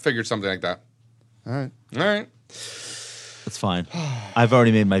 Yeah, figured something like that. All right. All right. That's fine. I've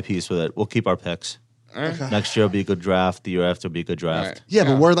already made my peace with it. We'll keep our picks. Next year will be a good draft. The year after will be a good draft. Right. Yeah,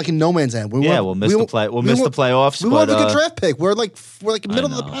 but we're like in no man's land. We'll miss the playoffs. We but, won't have a good draft pick. We're like middle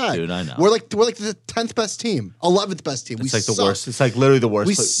of the know, pack. dude, I know. We're like the 10th best team, 11th best team. It's we like the suck. worst. It's like literally the worst.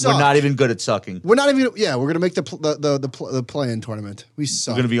 We We're suck. not even good at sucking. We're not even. Yeah, we're gonna make the play-in tournament. We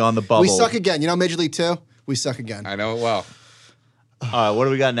suck. We're gonna be on the bubble. We suck again. You know, Major League 2. We suck again. I know it well. All right, what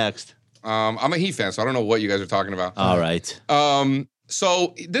do we got next? I'm a Heat fan, so I don't know what you guys are talking about. All right.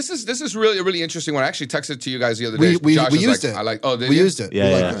 So this is really a really interesting one. I actually texted it to you guys the other day. We Josh was used like, it. I like. Oh, did we you? used it. Yeah, we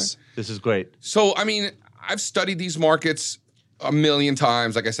yeah. like this. This is great. So I mean, I've studied these markets a million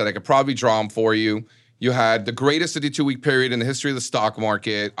times. Like I said, I could probably draw them for you. You had the greatest 52-week period in the history of the stock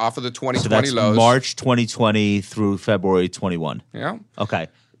market off of the 2020 So that's lows. March 2020 through February 21. Yeah. Okay.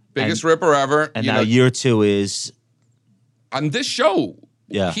 Biggest ripper ever. And You now know, year 2 is on this show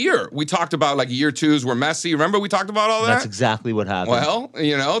Yeah. here, we talked about like year 2s were messy. Remember we talked about all that? that's exactly what happened.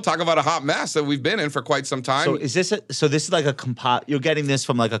 Well, talk about a hot mess that we've been in for quite some time. So is this this is like a you're getting this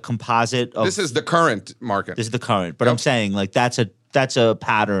from like a composite of This is the current market. this is the current, but I'm saying like that's a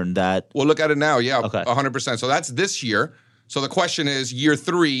pattern that We'll look at it now. Yeah, Okay. 100%. So that's this year. So the question is, year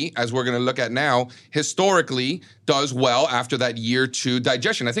 3, as we're going to look at now, historically does well after that year 2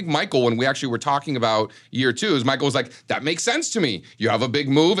 digestion. I think Michael, when we actually were talking about year 2s, Michael was like, that makes sense to me. You have a big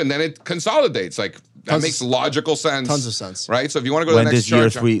move and then it consolidates. Like that makes logical sense. Tons of sense. Right? So if you want to go to when the next does year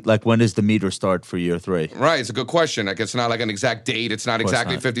chart, 3 like when does the meter start for year 3? Right, it's a good question. Like it's not like an exact date. It's not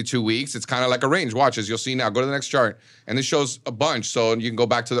exactly not. 52 weeks. It's kind of like a range. Watch, as you'll see now. Go to the next chart, and this shows a bunch. So you can go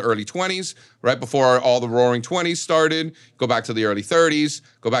back to the early 20s, right before all the Roaring 20s started. Go back to the early 30s.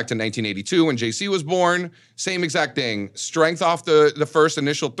 Go back to 1982 when JC was born. Same exact thing. Strength off the first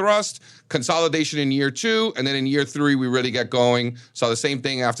initial thrust. Consolidation in year 2, and then in year 3 we really get going. Saw the same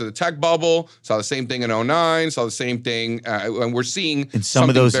thing after the tech bubble. Saw the same thing in 09. Saw the same thing, and we're seeing In some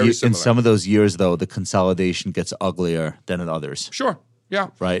of those very similar. in some of those years though, the consolidation gets uglier than in others. Sure. Yeah.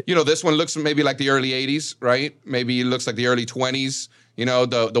 Right. This one looks maybe like the early 80s, right? Maybe it looks like the early 20s.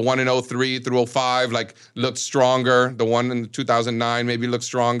 The one in 03 through 05 like looked stronger. The one in 2009 maybe looks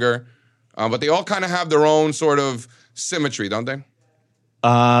stronger. But they all kind of have their own sort of symmetry, don't they?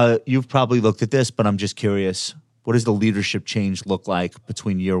 You've probably looked at this, but I'm just curious. What does the leadership change look like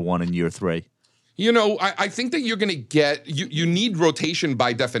between year 1 and year 3? I think that you're going to get, you need rotation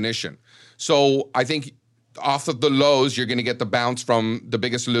by definition. So I think off of the lows, you're going to get the bounce from the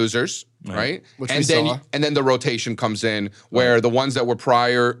biggest losers, right? Which and we then saw. and then the rotation comes in where the ones that were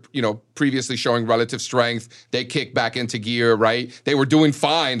previously showing relative strength, they kick back into gear, right? They were doing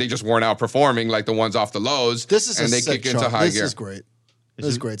fine, they just weren't outperforming like the ones off the lows. This is and a they sick kick into chart. high This gear. is great. This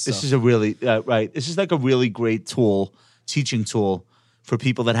is great stuff. This is a really right. This is like a really great teaching tool for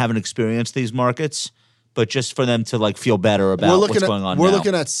people that haven't experienced these markets, but just for them to like feel better about what's going on. We're now.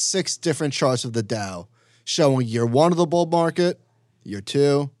 looking at 6 different charts of the Dow showing year 1 of the bull market, year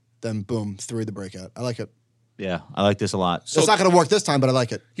 2, then boom, 3 the breakout. I like it. Yeah, I like this a lot. It's not going to work this time, but I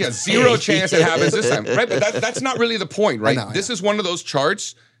like it. Yeah, zero chance it happens this time, right? But that's not really the point, right? I know. This is one of those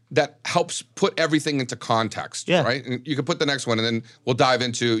charts that helps put everything into context, Yeah. right? And you can put the next one, and then we'll dive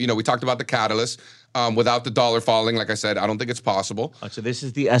into, we talked about the catalyst. Without the dollar falling, like I said, I don't think it's possible. So this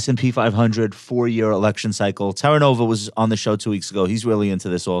is the S&P 500 4-year election cycle. Terranova was on the show 2 weeks ago. He's really into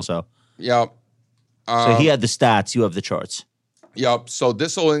this also. Yeah. So he had the stats. You have the charts. Yep. So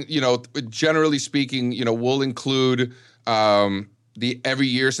this will, generally speaking, we'll include the every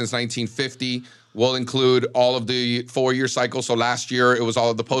year since 1950. We'll include all of the 4-year cycles. So last year it was all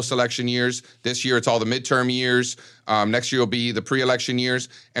of the post-election years. This year it's all the midterm years. Next year will be the pre-election years.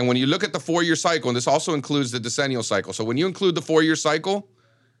 And when you look at the 4-year cycle, and this also includes the decennial cycle. So when you include the 4-year cycle,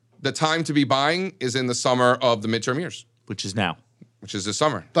 the time to be buying is in the summer of the midterm years, Which is now. which is this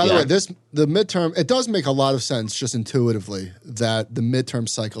summer. By the way, the midterm, it does make a lot of sense just intuitively that the midterm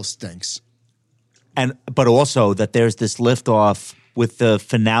cycle stinks. But also that there's this liftoff with the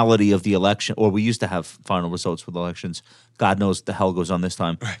finality of the election, or we used to have final results with elections. God knows what the hell goes on this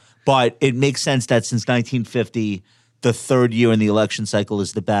time. Right. But it makes sense that since 1950, the 3rd year in the election cycle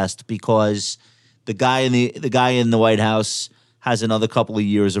is the best because the guy in the White House has another couple of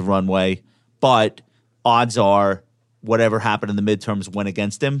years of runway, but odds are whatever happened in the midterms went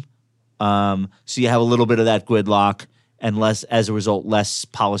against him. So you have a little bit of that gridlock and as a result, less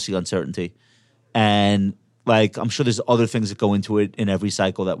policy uncertainty. And like, I'm sure there's other things that go into it in every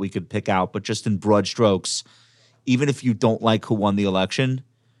cycle that we could pick out, but just in broad strokes, even if you don't like who won the election,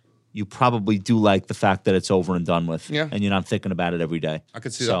 you probably do like the fact that it's over and done with. Yeah. And you're not thinking about it every day. I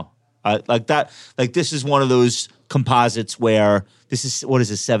could see that. Like that, like this is one of those composites where this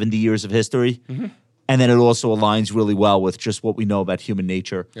is, 70 years of history? Mm-hmm. And then it also aligns really well with just what we know about human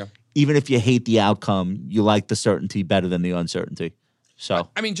nature. Yeah. Even if you hate the outcome, you like the certainty better than the uncertainty. So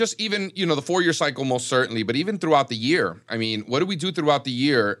I mean, just even, the 4-year cycle, most certainly, but even throughout the year. I mean, what do we do throughout the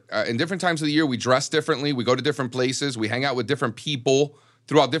year? In different times of the year, we dress differently. We go to different places. We hang out with different people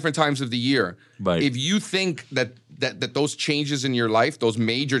throughout different times of the year. Right. If you think that those changes in your life, those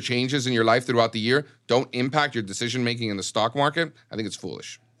major changes in your life throughout the year don't impact your decision-making in the stock market, I think it's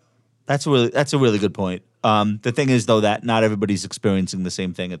foolish. that's a really good point. The thing is, though, that not everybody's experiencing the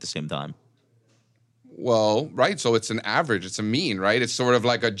same thing at the same time. Well, right. So it's an average. It's a mean, right? It's sort of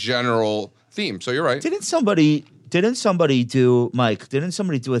like a general theme. So you're right. Didn't somebody do, Mike, didn't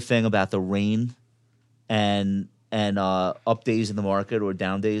somebody do a thing about the rain and up days in the market or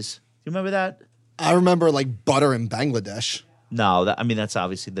down days. Do you remember that? I remember like butter in Bangladesh. No, that's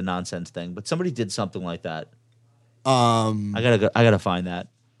obviously the nonsense thing. But somebody did something like that. Um, I gotta find that.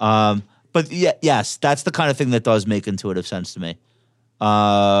 But yeah, yes, that's the kind of thing that does make intuitive sense to me. Where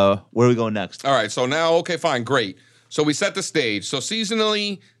are we going next? All right, so now, okay, fine, great. So we set the stage. So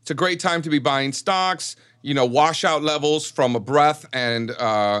seasonally, it's a great time to be buying stocks. Washout levels from a breadth and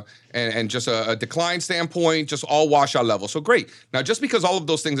just a decline standpoint, just all washout levels. So great. Now, just because all of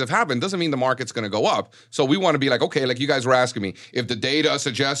those things have happened doesn't mean the market's going to go up. So we want to be like, okay, like you guys were asking me, if the data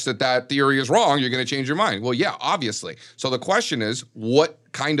suggests that theory is wrong, you're going to change your mind. Well, yeah, obviously. So the question is, what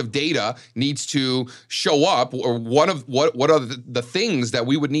kind of data needs to show up, or what are the things that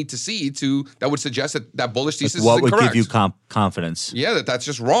we would need to see that would suggest that bullish thesis is incorrect? What would give you confidence? Yeah, that's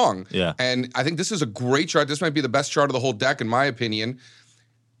just wrong. Yeah. And I think this is a great chart. This might be the best chart of the whole deck, in my opinion.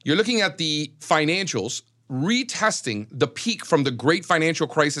 You're looking at the financials retesting the peak from the great financial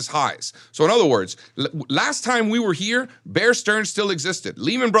crisis highs. So in other words, last time we were here, Bear Stearns still existed.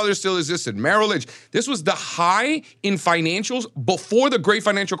 Lehman Brothers still existed. Merrill Lynch. This was the high in financials before the great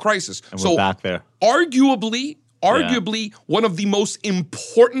financial crisis. And we're back there. Arguably, one of the most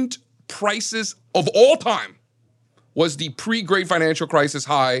important prices of all time was the pre-great financial crisis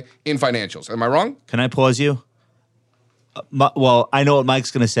high in financials. Am I wrong? Can I pause you? Well, I know what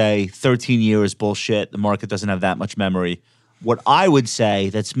Mike's going to say. 13 years, bullshit. The market doesn't have that much memory. What I would say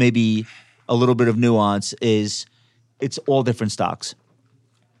that's maybe a little bit of nuance is it's all different stocks.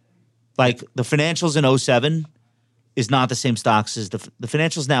 Like the financials in 2007 is not the same stocks as the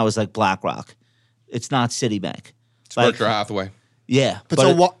financials now is like BlackRock. It's not Citibank. It's Berkshire Hathaway. Yeah. But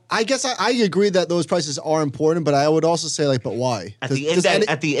I guess I agree that those prices are important, but I would also say, like, but why? At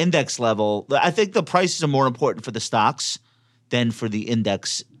the index level, I think the prices are more important for the stocks than for the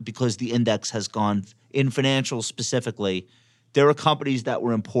index, because the index has gone, in financials specifically, there are companies that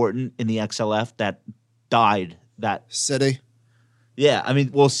were important in the XLF that died. Citi. Yeah, I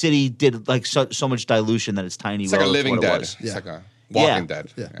mean, well, Citi did like so much dilution that it's tiny. It's like a living dead. Yeah. It's like a walking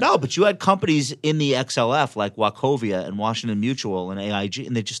dead. Yeah. No, but you had companies in the XLF like Wachovia and Washington Mutual and AIG,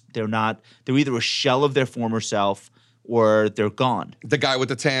 and they're either a shell of their former self or they're gone. The guy with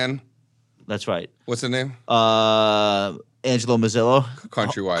the tan. That's right. What's the name? Angelo Mazzillo.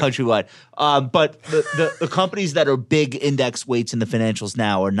 Countrywide. But the companies that are big index weights in the financials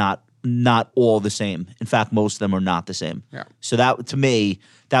now are not all the same. In fact, most of them are not the same. Yeah. So that, to me,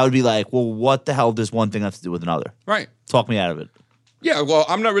 that would be like, well, what the hell does one thing have to do with another? Right. Talk me out of it. Yeah, well,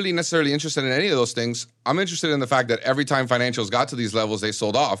 I'm not really necessarily interested in any of those things. I'm interested in the fact that every time financials got to these levels, they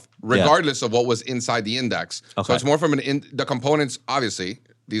sold off, regardless of what was inside the index. Okay. So it's more from the components, obviously,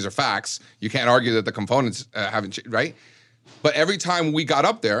 these are facts. You can't argue that the components haven't changed, right? But every time we got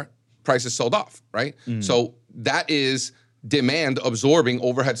up there, prices sold off, right? So that is demand absorbing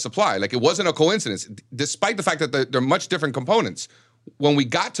overhead supply. Like, it wasn't a coincidence. Despite the fact that they're much different components, when we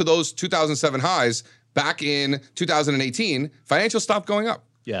got to those 2007 highs, back in 2018, financials stopped going up.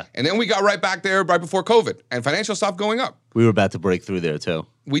 Yeah. And then we got right back there right before COVID, and financials stopped going up. We were about to break through there, too.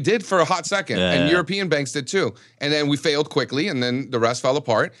 We did for a hot second, and European banks did too. And then we failed quickly, and then the rest fell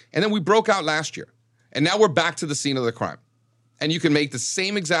apart. And then we broke out last year. And now we're back to the scene of the crime. And you can make the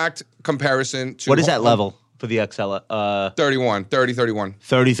same exact comparison to— What is that level for the XL? 31.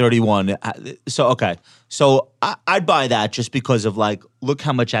 30-31. So, okay. So I'd buy that just because of, like, look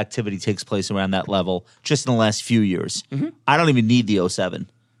how much activity takes place around that level just in the last few years. Mm-hmm. I don't even need the 07.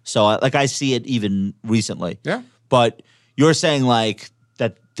 So, I see it even recently. Yeah. But you're saying, like,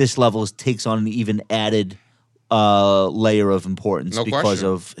 that this level takes on an even added layer of importance because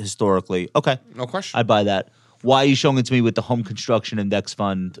of historically. Okay. No question. I'd buy that. Why are you showing it to me with the Home Construction Index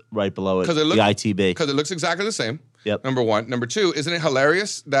Fund right below it, the ITB? Because it looks exactly the same. Yep. Number one. Number two, isn't it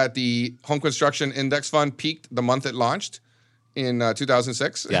hilarious that the Home Construction Index Fund peaked the month it launched in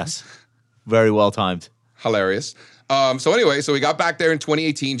 2006? Yes. Very well timed. Hilarious. So anyway, so we got back there in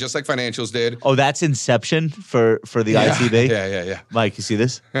 2018, just like financials did. Oh, that's Inception for the ITB? Yeah. Mike, you see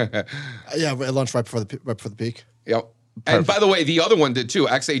this? Yeah, it launched right before the peak. Yep. And by the way, the other one did too.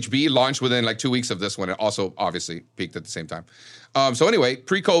 XHB launched within like 2 weeks of this one. It also obviously peaked at the same time. So anyway,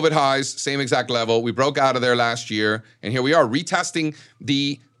 pre-COVID highs, same exact level. We broke out of there last year. And here we are retesting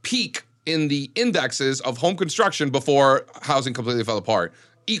the peak in the indexes of home construction before housing completely fell apart.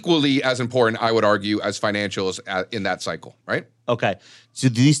 Equally as important, I would argue, as financials in that cycle, right? Okay. So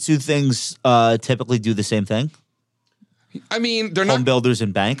do these two things typically do the same thing? I mean, they're Home not. builders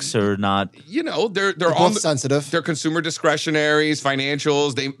and banks are not. You know, they're They're on both sensitive. They're consumer discretionaries,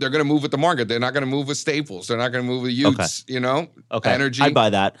 financials. They're going to move with the market. They're not going to move with staples. They're not going to move with Utes. You know, Okay. energy. I'd buy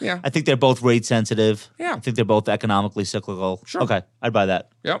that. Yeah. I think they're both rate sensitive. Yeah. I think they're both economically cyclical. Sure. Okay. I'd buy that.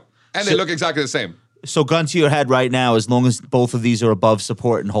 Yep, and So- they look exactly the same. So, gun to your head right now, as long as both of these are above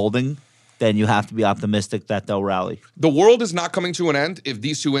support and holding, then you have to be optimistic that they'll rally. The world is not coming to an end if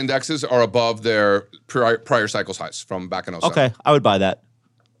these two indexes are above their prior cycles highs from back in 07. Okay. I would buy that.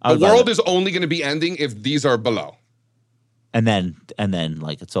 The world is only going to be ending if these are below. And then,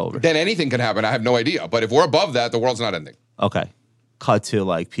 like, it's over. Then anything can happen. I have no idea. But if we're above that, the world's not ending. Okay. Cut to,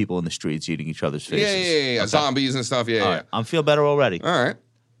 like, people in the streets eating each other's faces. Yeah. Okay. Zombies and stuff. Yeah, All yeah. right. I feel better already. All right.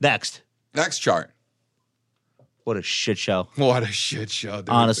 Next. Next chart. What a shit show. What a shit show, dude.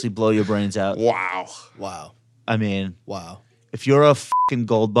 Honestly, blow your brains out. Wow. Wow. I mean, Wow. if you're a fucking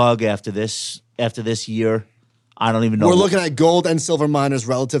gold bug after this year, I don't even know. We're looking at gold and silver miners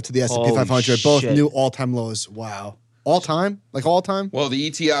relative to the S&P Holy 500. Both shit. new all-time lows. Wow. All time? Like all time? Well, the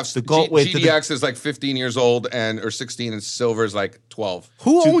ETFs, The gold- wait, GDX is like 15 years old or 16, and silver is like 12.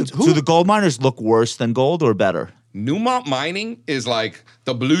 Who owns who? Do the gold miners look worse than gold or better? Newmont Mining is like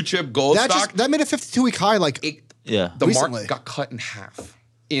the blue chip gold stock. that made a 52-week high. Like, Yeah. The recently. market got cut in half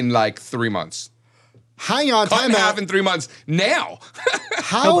in like 3 months. hang on, Cut time in half out. in 3 months. Now.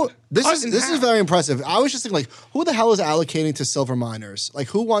 How this cut is in this is half. very impressive. I was just thinking, like, who the hell is allocating to silver miners? Like,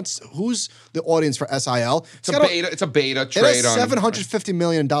 who's the audience for SIL? It's a beta It trade has on $750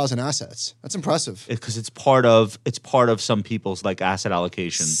 million in assets. That's impressive. Because it's part of some people's like asset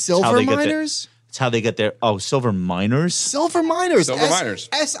allocation. It's how Silver they get their- miners? It's how they get their silver miners. Silver miners. Silver miners.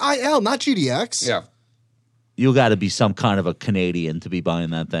 SIL, not GDX. Yeah. You got to be some kind of a Canadian to be buying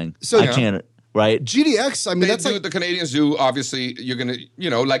that thing. So- I Yeah. can't. Right? GDX, I mean, They that's do, like the Canadians do. Obviously, you're gonna,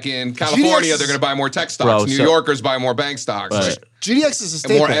 like in California, GDX they're gonna buy more tech stocks. Bro, New so- Yorkers buy more bank stocks. Right. GDX is a And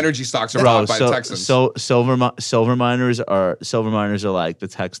staple. more energy stocks are Bro, bought by the Texans. so silver miners are like the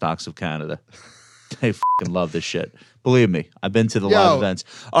tech stocks of Canada. They fucking love this shit. Believe me, I've been to the live events.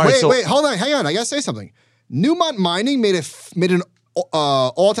 All right, Wait, hold on, hang on. I gotta say something. Newmont Mining made an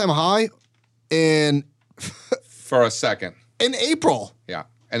all-time high in for a second. April Yeah.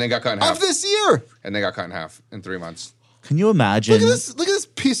 And then got cut in half. of this year. And they got cut in half in 3 months. Can you imagine? Look at this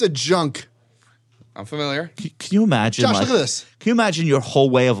piece of junk. I'm familiar. Can you imagine? Josh, like, look at this. Can you imagine your whole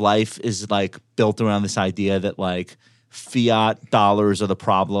way of life is like built around this idea that like fiat dollars are the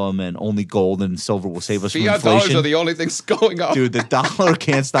problem and only gold and silver will save us from Fiat inflation? dollars are the only things going up. Dude, the dollar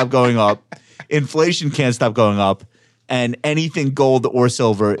can't stop going up. Inflation can't stop going up. And anything gold or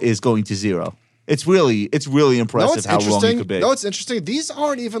silver is going to zero. It's really impressive how wrong you could be. No, it's interesting. These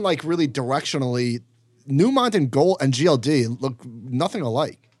aren't even like really directionally. Newmont and Gold and GLD look nothing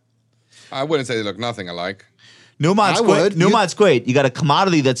alike. I wouldn't say they look nothing alike. Newmont's I great. would. Newmont's great. You got a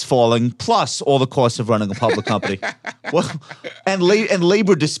commodity that's falling, plus all the costs of running a public company, and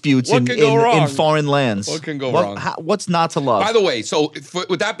labor disputes What in, can go in wrong? foreign lands. What can go wrong? What's not to love? By the way, so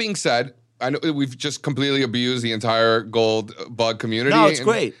with that being said, I know we've just completely abused the entire gold bug community. No, it's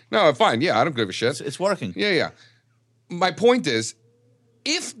great. No, fine. Yeah, I don't give a shit. it's working. Yeah. My point is,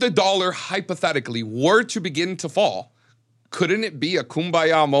 if the dollar hypothetically were to begin to fall, couldn't it be a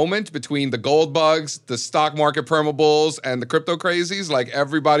kumbaya moment between the gold bugs, the stock market permabulls, and the crypto crazies? Like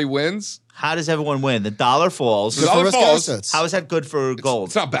everybody wins? How does everyone win? The dollar falls. The dollar risk falls. assets. How is that good for gold?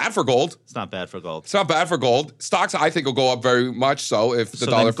 It's not bad for gold. It's not bad for gold. It's not bad for gold. Stocks, I think, will go up very much so if the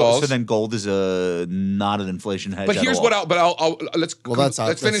dollar then, falls. So then gold is not an inflation hedge. But at here's all. what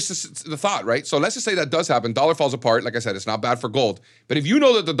let's finish the thought, right? So let's just say that does happen. Dollar falls apart. Like I said, it's not bad for gold. But if you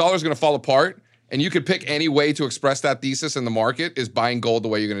know that the dollar's going to fall apart, and you could pick any way to express that thesis in the market, is buying gold the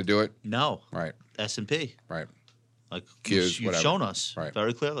way you're going to do it? No. Right. S&P. Right. Like Qs, you've whatever. shown us Right.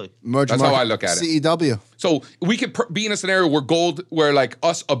 very clearly. Emerging That's how market, I look at it. CEW. So we could be in a scenario where like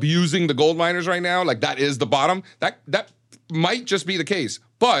us abusing the gold miners right now, like that is the bottom. That might just be the case.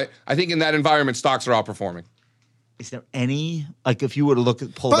 But I think in that environment, stocks are outperforming. Is there any if you were to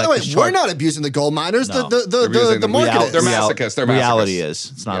pull By back the way, this chart? we're not abusing the gold miners. No. The abusing the them. market is. They're masochists. They're Reality masochists.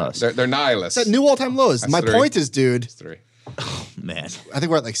 is it's not Yeah, us. They're nihilists. At new all-time lows. That's My three. point is, dude, 3. Man, I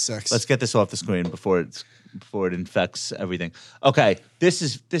think we're at like 6. let's get this off the screen before it infects everything. Okay, this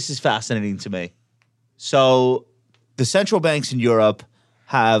is fascinating to me. So the central banks in Europe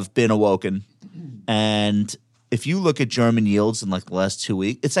have been awoken, and if you look at German yields in like the last 2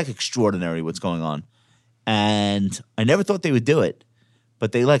 weeks, it's like extraordinary what's going on. And I never thought they would do it,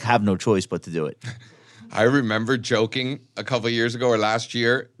 but they like have no choice but to do it. I remember joking a couple of years ago or last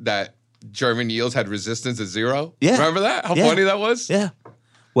year that German yields had resistance at 0. Yeah. Remember that? How Yeah. funny that was? Yeah.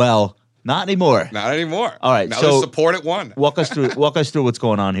 Well, Not anymore. Not anymore. All right, Now so- the support at 1. Walk us through what's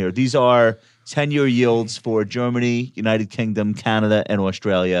going on here. These are 10-year yields for Germany, United Kingdom, Canada, and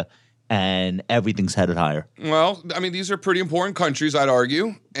Australia, and everything's headed higher. Well, I mean, these are pretty important countries, I'd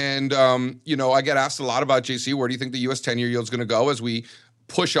argue. And, I get asked a lot about, JC, where do you think the U.S. 10-year yield is going to go as we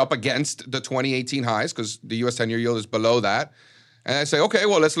push up against the 2018 highs, because the U.S. 10-year yield is below that. And I say, okay,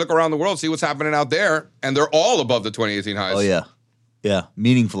 well, let's look around the world, see what's happening out there. And they're all above the 2018 highs. Oh, yeah. Yeah,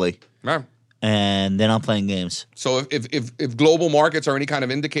 meaningfully. Yeah. And they're not playing games. So if global markets are any kind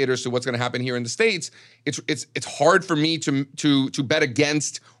of indicators to what's going to happen here in the States, it's hard for me to bet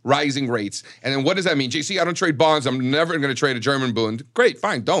against rising rates. And then what does that mean? JC, I don't trade bonds. I'm never going to trade a German Bund. Great,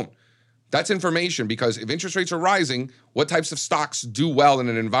 fine, don't. That's information, because if interest rates are rising, what types of stocks do well in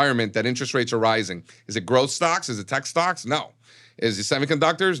an environment that interest rates are rising? Is it growth stocks? Is it tech stocks? No. Is it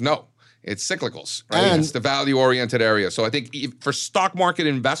semiconductors? No. It's cyclicals, right? And- It's the value-oriented area. So I think for stock market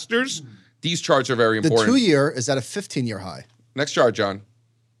investors, these charts are very The important. 2-year is at a 15-year high. Next chart, John.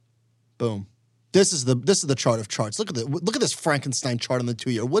 Boom. This is the chart of charts. Look at this Frankenstein chart on the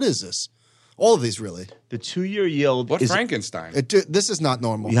 2-year. What is this? All of these really. The 2-year yield What is Frankenstein? This is not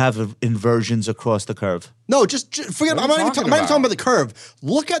normal. you have inversions across the curve. No, just forget. What I'm are you not talking even talking about? about the curve.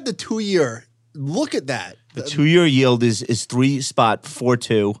 Look at the 2-year. Look at that. The 2-year yield is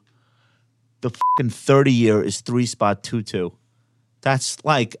 3.42. The fucking 30-year is 3.22. That's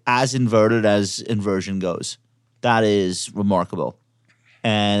like as inverted as inversion goes. That is remarkable.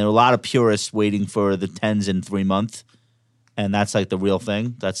 And there are a lot of purists waiting for the 10s in 3 month. And that's like the real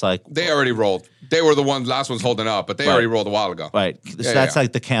thing. That's like They already rolled. They were the last ones holding up, but they Right. already rolled a while ago. right. So that's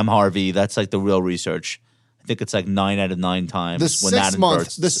like the Cam Harvey. That's like the real research. I think it's like 9 out of 9 times The when that 6 month.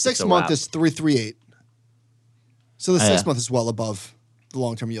 inverts. The it's 6 a month wrap. is 338. So the Oh, 6 yeah. month is well above the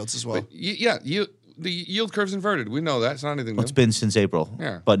long term yields as well. The yield curve's inverted. We know that. It's not anything new. It's been since April.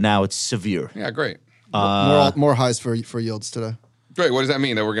 Yeah. But now it's severe. Yeah, great. More highs for yields today. Great. What does that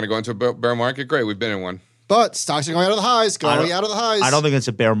mean? That we're going to go into a bear market? Great. We've been in one. But stocks are going out of the highs. Going out of the highs. I don't think it's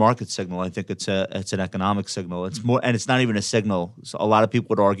a bear market signal. I think it's an economic signal. It's more, and it's not even a signal. So a lot of people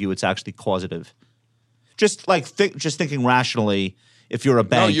would argue it's actually causative. Just like just thinking rationally, if you're a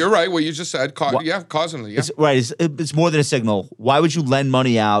bank, No, you're right. What you just said. Causally. Yeah. It's, right. It's more than a signal. Why would you lend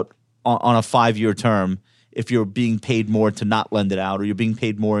money out on a 5-year term if you're being paid more to not lend it out, or you're being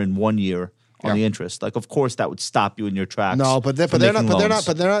paid more in 1 year on the interest? Like, of course, that would stop you in your tracks. No, but they're from making not. loans.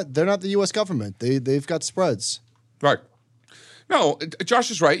 They're not the U.S. government. They've got spreads. Right. No,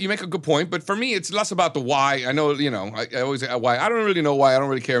 Josh is right. You make a good point, but for me, it's less about the why. I know, I always say why. I don't really know why. I don't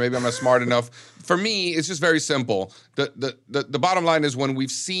really care. Maybe I'm not smart enough. For me, it's just very simple. The bottom line is when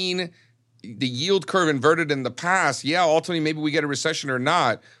we've seen the yield curve inverted in the past, ultimately maybe we get a recession or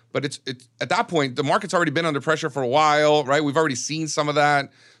not. But it's at that point, the market's already been under pressure for a while, right? We've already seen some of that.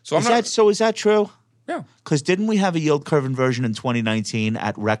 So Is that true? Yeah. Because didn't we have a yield curve inversion in 2019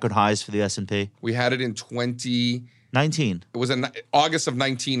 at record highs for the S&P? We had it in 19. it was in August of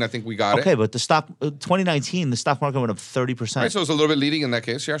 19, I think we got Okay, it. but 2019, the stock market went up 30%. Right, so it was a little bit leading in that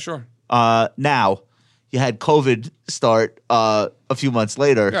case. Yeah, sure. Now, you had COVID start a few months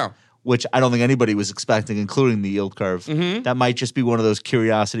later, Yeah. which I don't think anybody was expecting, including the yield curve. That might just be one of those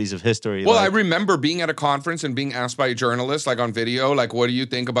curiosities of history. Well, like- I remember being at a conference and being asked by a journalist, like on video, like, what do you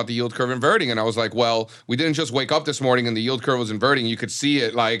think about the yield curve inverting? And I was like, well, we didn't just wake up this morning and the yield curve was inverting. You could see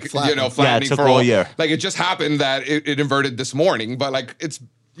it, like, flattening took for all year. Like, it just happened that it inverted this morning, but like, it's,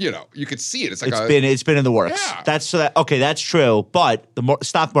 you could see it. It's like it's been in the works. Yeah. That's true. But the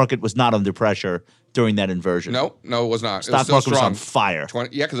stock market was not under pressure during that inversion. No, it was not. It was Stock still market was strong. on fire.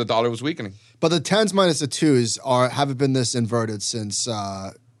 Because the dollar was weakening. But the 10s minus the 2s haven't been this inverted since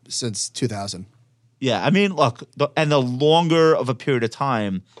 2000. Yeah, I mean, look, the longer of a period of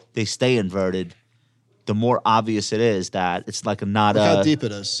time they stay inverted, the more obvious it is that it's like not Look how deep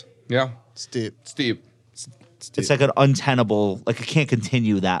it is. Yeah. It's deep. It's deep. It's like an untenable, like it can't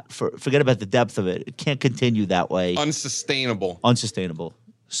continue that. Forget about the depth of it. It can't continue that way. Unsustainable. Unsustainable.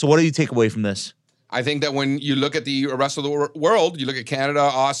 So what do you take away from this? I think that when you look at the rest of the world, you look at Canada,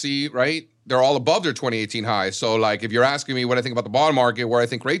 Aussie, right? They're all above their 2018 highs. So, like, if you're asking me what I think about the bond market, where I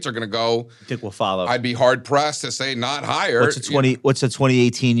think rates are going to go, I think we'll follow. I'd be hard pressed to say not higher. What's the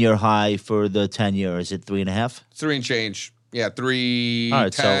 2018 year high for the 10-year? Is it 3.5? 3 and change. Yeah, 310. All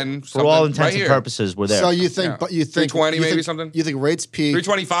right, so for all intents right and here. purposes, we're there. So you think, Yeah. but you think 320 you maybe think- something? You think rates peak?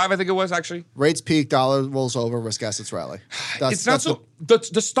 325, I think it was actually. Rates peak, dollar rolls over, risk assets rally. It's not so.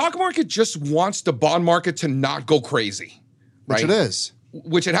 The stock market just wants the bond market to not go crazy. Which right? it is.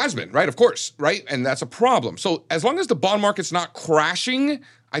 Which it has been, right? Of course, right? And that's a problem. So as long as the bond market's not crashing,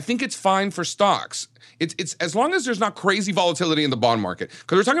 I think it's fine for stocks. It's as long as there's not crazy volatility in the bond market.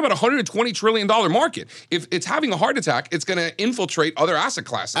 Because we're talking about a $120 trillion market. If it's having a heart attack, it's going to infiltrate other asset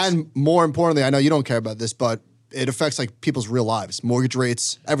classes. And more importantly, I know you don't care about this, but it affects like people's real lives, mortgage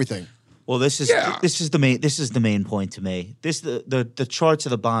rates, everything. Well, this is the main point to me. The charts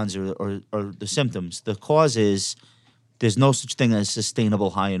of the bonds are the symptoms. The cause is there's no such thing as sustainable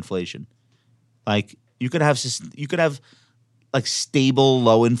high inflation. Like you could have like stable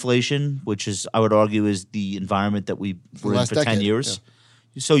low inflation, which is I would argue is the environment that we were in for 10 years.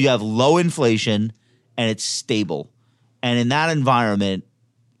 Yeah. So you have low inflation and it's stable. And in that environment,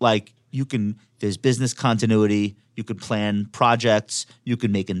 like there's business continuity, you can plan projects, you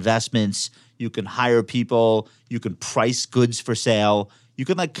can make investments, you can hire people, you can price goods for sale, you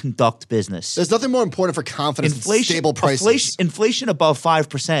can like conduct business. There's nothing more important for confidence than stable prices. Inflation above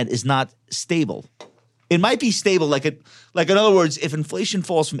 5% is not stable. It might be stable, like in other words, if inflation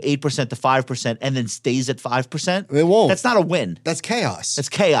falls from 8% to 5% and then stays at 5%, it won't. That's not a win. That's chaos. It's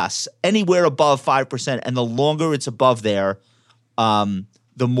chaos. Anywhere above 5%, and the longer it's above there,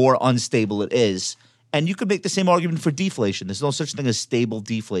 the more unstable it is. And you could make the same argument for deflation. There's no such thing as stable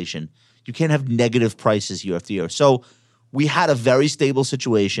deflation. You can't have negative prices year after year. So we had a very stable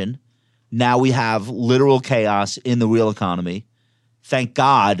situation. Now we have literal chaos in the real economy. Thank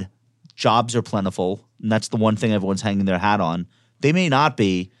God jobs are plentiful. And that's the one thing everyone's hanging their hat on. They may not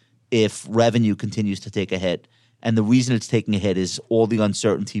be if revenue continues to take a hit. And the reason it's taking a hit is all the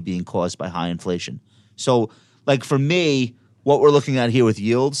uncertainty being caused by high inflation. So, like for me, what we're looking at here with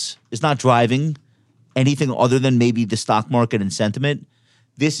yields is not driving anything other than maybe the stock market and sentiment.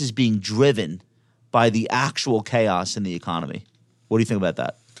 This is being driven by the actual chaos in the economy. What do you think about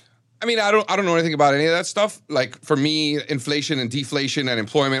that? I mean, I don't know anything about any of that stuff. Like for me, inflation and deflation and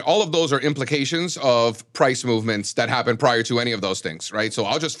employment, all of those are implications of price movements that happen prior to any of those things, right? So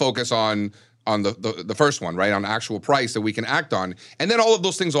I'll just focus on the first one, right? On actual price that we can act on. And then all of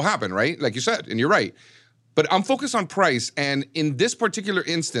those things will happen, right? Like you said, and you're right. But I'm focused on price. And in this particular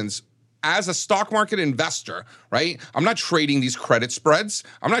instance, as a stock market investor, right? I'm not trading these credit spreads.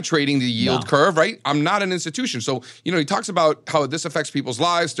 I'm not trading the yield curve, right? I'm not an institution. So, he talks about how this affects people's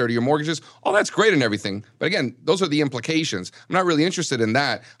lives, 30-year mortgages. All that's great and everything. But again, those are the implications. I'm not really interested in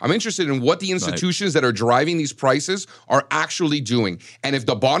that. I'm interested in what the institutions that are driving these prices are actually doing. And if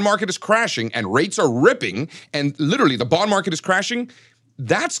the bond market is crashing and rates are ripping, and literally the bond market is crashing,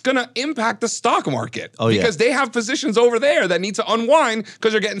 that's going to impact the stock market because they have positions over there that need to unwind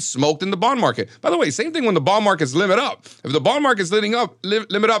because they're getting smoked in the bond market. By the way, same thing when the bond market's limit up. If the bond market's limit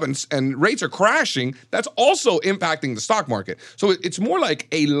up and rates are crashing, that's also impacting the stock market. So it's more like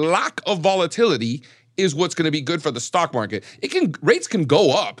a lack of volatility is what's going to be good for the stock market. Rates can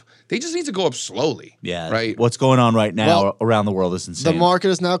go up. They just need to go up slowly. Yeah. Right. What's going on right now around the world is insane. The market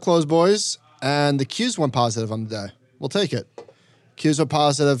is now closed, boys, and the Qs went positive on the day. We'll take it. Qs are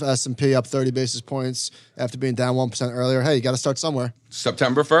positive, S&P up 30 basis points after being down 1% earlier. Hey, you got to start somewhere.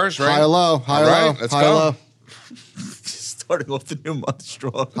 September 1st, right? High or low, high or low, let's high or go. low. Starting off the new month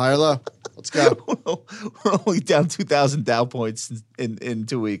strong. High or low. Let's go. We're only down 2,000 Dow points in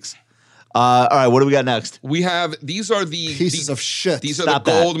 2 weeks. All right, what do we got next? We have these are the Pieces of shit. These are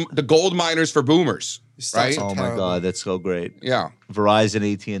the gold miners for boomers, right? so Oh my God, that's so great. Yeah.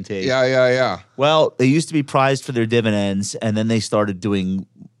 Verizon, AT&T. Yeah. Well, they used to be prized for their dividends, and then they started doing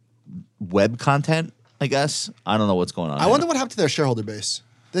web content, I guess. I don't know what's going on. I wonder what happened to their shareholder base.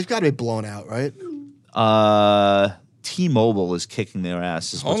 They've got to be blown out, right? T-Mobile is kicking their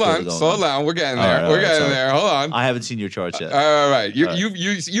ass. Hold on, slow down. We're getting there. We're getting there. Hold on. I haven't seen your charts yet. All right.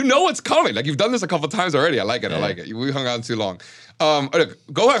 You know what's coming. Like you've done this a couple times already. I like it. Yeah. I like it. We hung on too long. Go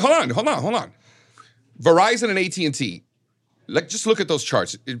ahead. Hold on. Verizon and AT&T. Just look at those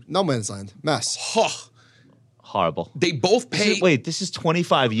charts. No man's land. Mess. Horrible. They both pay. This is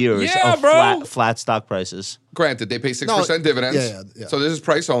 25 years of flat stock prices. Granted, they pay 6% dividends. Yeah. So this is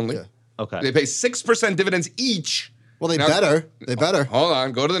price only. Yeah. Okay. They pay 6% dividends each. Well, they better. Hold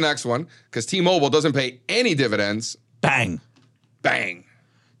on. Go to the next one because T-Mobile doesn't pay any dividends. Bang.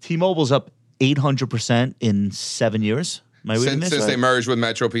 T-Mobile's up 800% in 7 years. Am I reading this since right? they merged with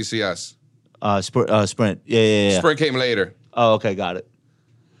Metro PCS. Sprint. Yeah. Sprint came later. Oh, okay, got it.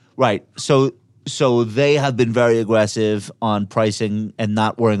 Right. So they have been very aggressive on pricing and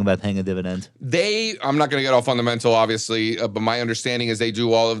not worrying about paying a dividend. I'm not going to get all fundamental, obviously, but my understanding is they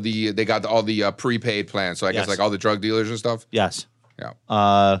got all the prepaid plans. So I guess like all the drug dealers and stuff. Yes. Yeah.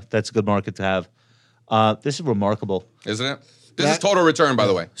 That's a good market to have. This is remarkable. Isn't it? This is total return, by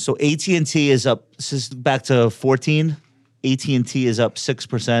the way. So AT&T is up, this is back to 14. AT&T is up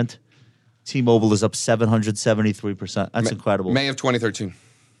 6%. T-Mobile is up 773%. That's incredible. May of 2013.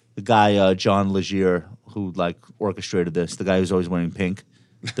 the guy John Legere, who like orchestrated this, the guy who's always wearing pink,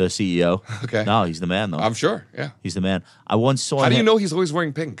 the CEO. Okay. No, he's the man though. I'm sure. Yeah. He's the man. I once saw How do you him- know he's always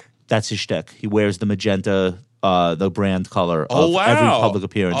wearing pink? That's his shtick. He wears the magenta, the brand color Oh of wow! every public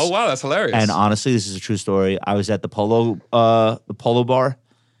appearance. Oh wow, that's hilarious. And honestly, this is a true story. I was at the Polo Bar,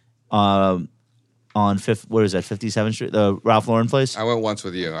 on Fifth. Where is that? 57th Street, the Ralph Lauren place. I went once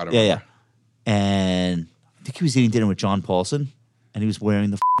with you. I don't. Yeah, remember. yeah. And I think he was eating dinner with John Paulson, and he was wearing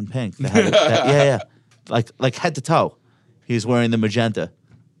the f***ing pink. Yeah, like head to toe. He was wearing the magenta,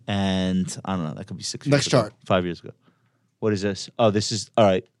 and I don't know. That could be 6 years Next ago, chart. 5 years ago. What is this? Oh, this is all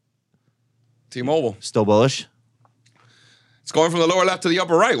right. T-Mobile. Still bullish? It's going from the lower left to the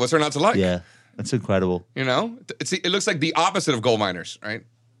upper right. What's there not to like? Yeah, that's incredible. You know, it looks like the opposite of gold miners, right?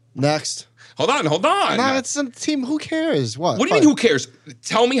 Next. Hold on. No, it's a team. Who cares? What? What do you mean? Who cares?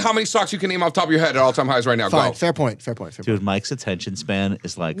 Tell me how many stocks you can name off the top of your head at all-time highs right now. Fine. Go. Fair point. Dude, Mike's attention span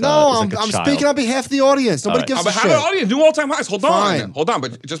is like No, is like I'm a child. speaking on behalf of the audience. Nobody right. gives a But how shit. about audience? New all-time highs. Hold Fine. on. Hold on.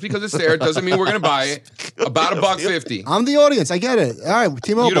 But just because it's there doesn't mean we're going to buy it. About $1.50. I'm the audience. I get it. All right,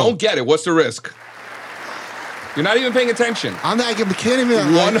 T-Mobile. You don't get it. What's the risk? You're not even paying attention. I'm not. I can't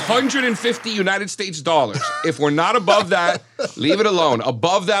even. 150 United States dollars. If we're not above that, leave it alone.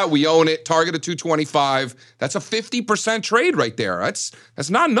 Above that, we own it. Target of 225. That's a 50% trade right there. That's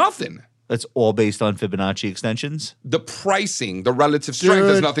not nothing. That's all based on Fibonacci extensions. The pricing, the relative strength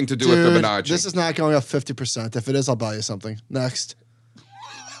has nothing to do with Fibonacci. This is not going up 50%. If it is, I'll buy you something. Next.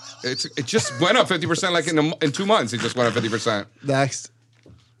 It just went up 50% like in 2 months. It just went up 50%. Next.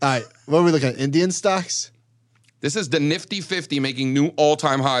 All right. What are we looking at? Indian stocks? This is the Nifty 50 making new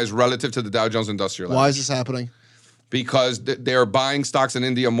all-time highs relative to the Dow Jones Industrial Why Average. is this happening? Because they're buying stocks in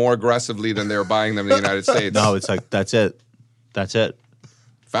India more aggressively than they're buying them in the United States. No, it's like that's it. That's it.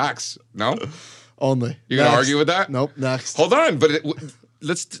 Facts. No? Only. You gonna Next. argue with that? Nope. Next. Hold on, but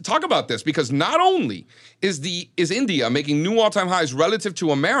let's talk about this because not only is India making new all-time highs relative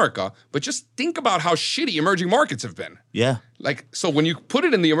to America, but just think about how shitty emerging markets have been. Yeah. Like, so when you put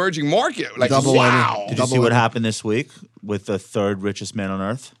it in the emerging market, like, Double wow. whammy. Did you Double see what whammy. happened this week with the third richest man on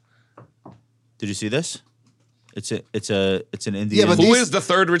earth? Did you see this? It's an Indian. Yeah, but Who these- is the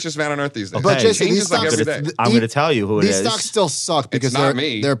third richest man on earth these days? But Okay. Jason, these Changes like stocks, every day. I'm going to tell you who it these is. stocks still suck because not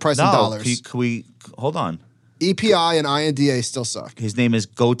me. they're priced in no, dollars. can we hold on? EPI and INDA still suck. His name is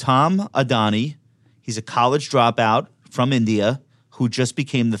Gautam Adani. He's a college dropout from India who just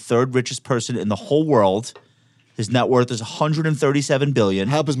became the third richest person in the whole world. His net worth is $137 billion.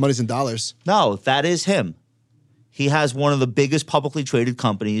 Help his money's in dollars. No, that is him. He has one of the biggest publicly traded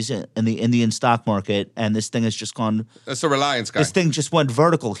companies in the Indian stock market, and this thing has just gone. That's the Reliance guy. This thing just went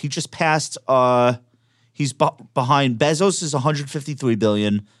vertical. He just passed. He's behind Bezos is 153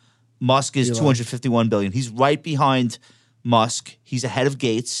 billion. Musk is 251 billion. He's right behind Musk. He's ahead of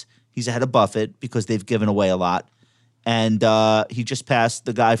Gates. He's ahead of Buffett because they've given away a lot, and he just passed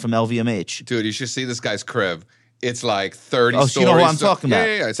the guy from LVMH. Dude, you should see this guy's crib. It's like 30 Oh, stories. so you know who I'm talking about.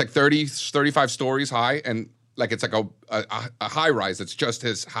 Yeah. It's like 35 stories high, and like it's like a high rise. It's just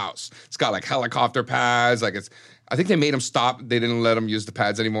his house. It's got like helicopter pads. Like I think they made him stop. They didn't let him use the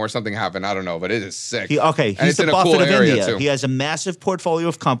pads anymore. Something happened. I don't know, but it is sick. He's And it's the in a Buffett cool of area, India. too. He has a massive portfolio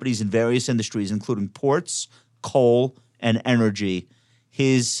of companies in various industries, including ports, coal, and energy.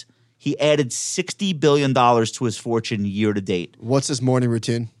 He added $60 billion to his fortune year to date. What's his morning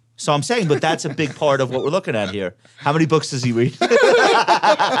routine? So I'm saying, but that's a big part of what we're looking at here. How many books does he read?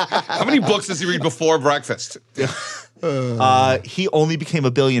 How many books does he read before breakfast? He only became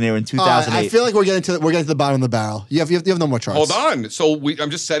a billionaire in 2008. I feel like we're getting to the bottom of the barrel. You have no more charts. Hold on. So I'm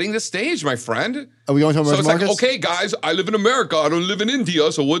just setting the stage, my friend. Are we going to So emerging it's like, markets? okay, guys, I live in America. I don't live in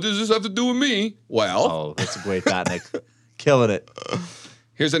India. So what does this have to do with me? Well, Oh, that's a great bat, Nick. Killing it.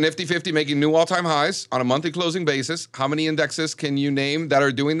 here's a Nifty 50 making new all-time highs on a monthly closing basis. How many indexes can you name that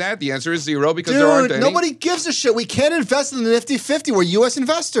are doing that? The answer is 0 because there aren't Dude, any. nobody gives a shit. We can't invest in the Nifty 50. We're U.S.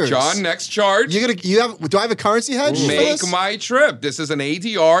 investors. John, next chart. do I have a currency hedge? for Make this? my trip. This is an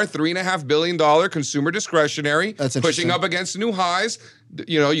ADR, $3.5 billion consumer discretionary. That's pushing interesting. up against new highs.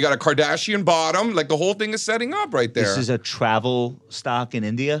 You know, you got a Kardashian bottom. Like the whole thing is setting up right there. This is a travel stock in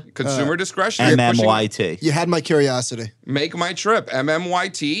India. consumer discretionary. pushing- MMYT. You had my curiosity. Make my trip.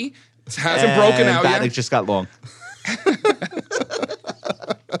 MMYT. It hasn't broken out Batnick yet. just got long.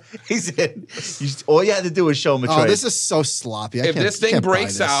 He's in. All you had to do was show him a trade. Oh, this is so sloppy. If this thing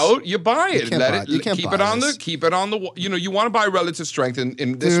breaks out, you buy it. can't Let buy- it. you can't keep buy it on this. keep it on the. You know, you want to buy relative strength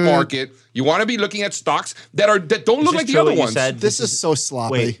in this Dude. market. You want to be looking at stocks that don't look Is like this the true other what you ones. said? This is so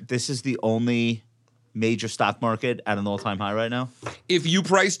sloppy. Wait, this is the only major stock market at an all-time high right now? If you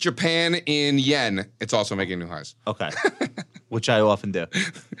price Japan in yen, it's also making new highs. Okay. Which I often do.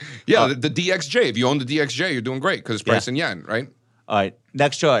 Yeah, the DXJ. If you own the DXJ, you're doing great because it's priced in yen, right? All right.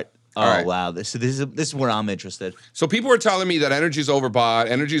 Next chart. Oh, right. wow. This is where I'm interested. So people are telling me that energy's overbought,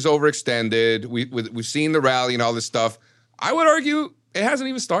 energy's overextended. We've seen the rally and all this stuff. I would argue it hasn't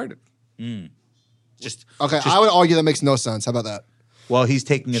even started. Just Okay, I would argue that makes no sense. How about that? Well, he's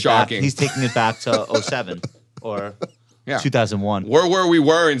taking it Shocking. back. He's taking it back to 07 or Yeah. 2001. Where we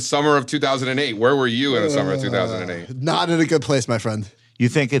were in summer of 2008. Where were you in the summer of 2008? Not in a good place, my friend. You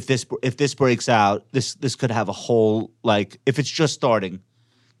think if this breaks out, this could have a whole, like, if it's just starting,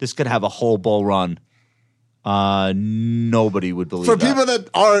 this could have a whole bull run. Nobody would believe For that. people that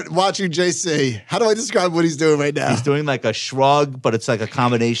aren't watching JC, how do I describe what he's doing right now? He's doing like a shrug, but it's like a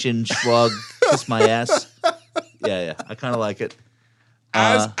combination shrug, kiss my ass. Yeah. I kind of like it.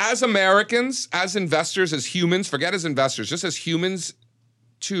 As Americans, as investors, as humans, forget as investors, just as humans,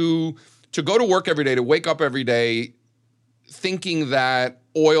 to go to work every day, to wake up every day, thinking that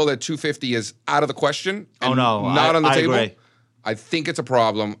oil at 250 is out of the question. And not on the table. Agree. I think it's a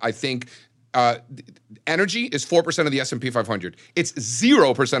problem. I think energy is 4% of the S&P 500. It's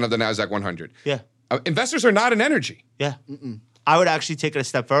 0% of the Nasdaq 100. Yeah. Investors are not in energy. Yeah. I would actually take it a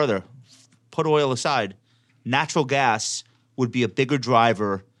step further. Put oil aside. Natural gas would be a bigger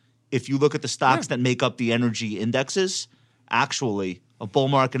driver if you look at the stocks that make up the energy indexes. Actually, a bull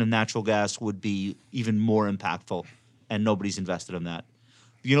market of natural gas would be even more impactful, and nobody's invested in that.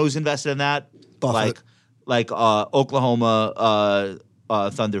 You know who's invested in that? Buffett. Like Oklahoma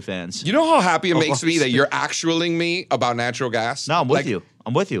Thunder fans. You know how happy it makes me that you're actualing me about natural gas? No, I'm with you.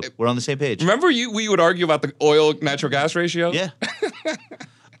 I'm with you. We're on the same page. Remember we would argue about the oil natural gas ratio? Yeah.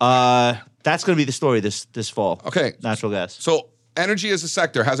 That's going to be the story this fall. Okay. Natural gas. So energy as a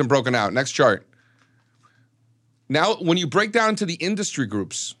sector hasn't broken out. Next chart. Now, when you break down into the industry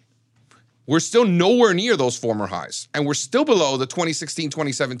groups, we're still nowhere near those former highs. And we're still below the 2016,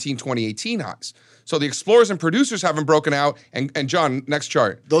 2017, 2018 highs. So the explorers and producers haven't broken out. And John, next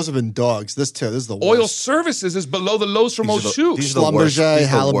chart. Those have been dogs. This is the worst. Oil services is below the lows from 02. These are the worst. Schlumberger,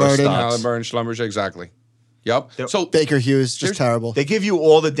 These are the worst Halliburton. stocks. Halliburton, Schlumberger, exactly. Yep. So Baker Hughes, just terrible. They give you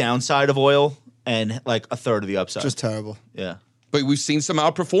all the downside of oil and like a third of the upside. Just terrible. Yeah. but we've seen some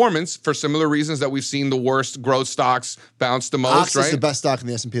outperformance for similar reasons that we've seen the worst growth stocks bounce the most, Ox right? is the best stock in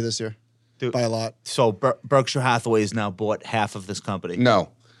the S&P this year Dude. by a lot. So Berkshire Hathaway has now bought half of this company.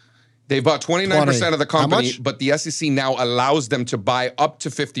 No. They bought 29% of the How company, much? but the SEC now allows them to buy up to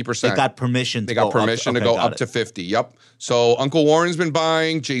 50%. They got permission. They got permission to go up to 50. Yep. So Uncle Warren's been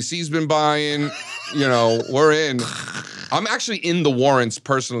buying, JC's been buying, we're in. I'm actually in the warrants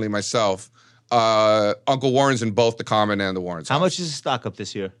personally myself. Uncle Warren's in both the common and the warrants. How much is the stock up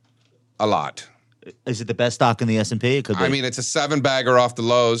this year? A lot. Is it the best stock in the S&P? It could be. I mean, it's a 7-bagger off the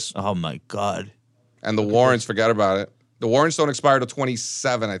lows, oh my God. and the warrants, forget about it. The warrants don't expire till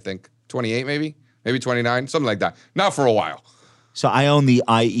 27, I think. 28 maybe? Maybe 29, something like that. Not for a while. So I own the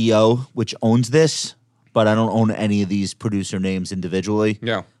IEO, which owns this, but I don't own any of these producer names individually.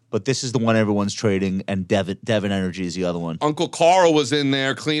 Yeah. But this is the one everyone's trading, and Devon Energy is the other one. Uncle Carl was in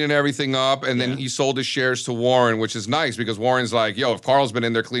there cleaning everything up, and then he sold his shares to Warren, which is nice because Warren's like, yo, if Carl's been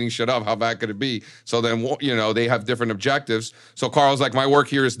in there cleaning shit up, how bad could it be? So then, they have different objectives. So Carl's like, my work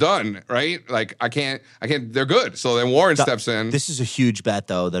here is done, right? Like, I can't, they're good. So then Warren steps in. This is a huge bet,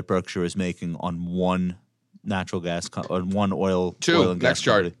 though, that Berkshire is making on one natural gas, on one oil and gas next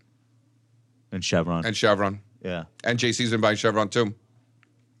chart. company. And Chevron. And Chevron. Yeah. And JC's been buying Chevron too.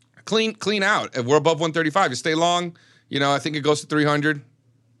 Clean out. If we're above 135, you stay long. I think it goes to 300.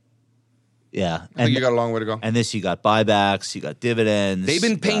 Yeah. I think you got a long way to go. And this, you got buybacks, you got dividends. They've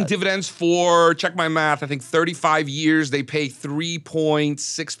been paying dividends for, check my math, I think 35 years. They pay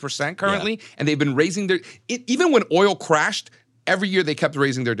 3.6% currently. Yeah. And they've been raising even when oil crashed, every year they kept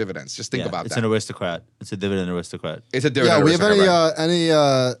raising their dividends. Just think about It's that. an aristocrat. It's a dividend aristocrat. It's a dividend Yeah, we have aristocrat, right?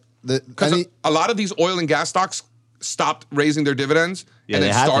 any A lot of these oil and gas stocks stopped raising their dividends Yeah, and they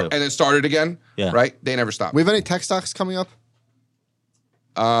had to. and then started again. Yeah. Right? They never stopped. we have any tech stocks coming up?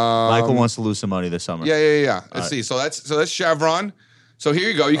 Michael wants to lose some money this summer. Yeah. Let's see. So that's Chevron. So here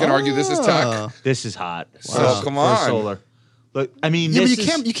you go. You can argue this is tech. This is hot. So, come For on. solar. Look, I mean, Yeah, but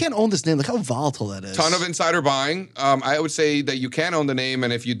this you can't own this name. Look how volatile that is. Ton of insider buying. I would say that you can own the name,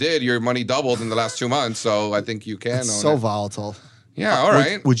 and if you did, your money doubled in the last 2 months. So I think you can It's own so it. volatile. Yeah, all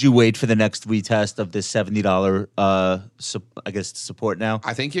right. Would you wait for the next retest of this $70? Support now.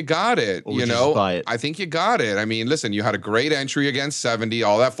 I think you got it. Or would you just buy it? I think you got it. I mean, listen, you had a great entry against 70,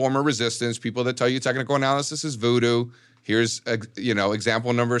 all that former resistance. People that tell you technical analysis is voodoo. Here's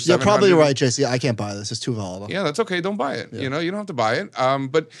example number You're 700. probably right, JC. I can't buy this. It's too volatile. Yeah, that's okay. Don't buy it. You know, you don't have to buy it.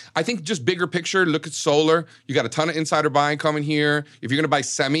 But I think just bigger picture, look at solar. You got a ton of insider buying coming here. If you're going to buy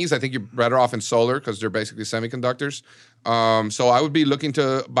semis, I think you're better off in solar because they're basically semiconductors. So I would be looking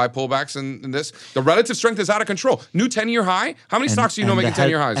to buy pullbacks in this. The relative strength is out of control. New 10-year high. How many stocks do you know making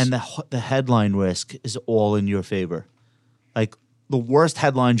 10-year highs? And the headline risk is all in your favor. Like the worst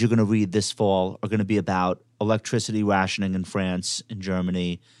headlines you're going to read this fall are going to be about electricity rationing in France and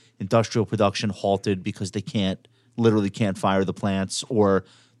Germany, industrial production halted because they literally can't fire the plants, or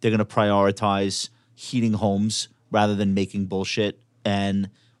they're going to prioritize heating homes rather than making bullshit. And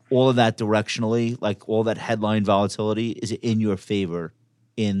all of that directionally, like all that headline volatility is in your favor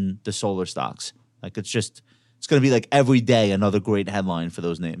in the solar stocks. Like it's going to be like every day another great headline for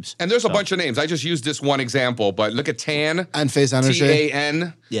those names. And there's a bunch of names. I just used this one example, but look at TAN. Enphase Energy.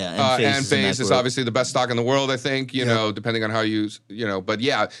 TAN. Yeah, Enphase is obviously the best stock in the world, I think, you know, depending on how you but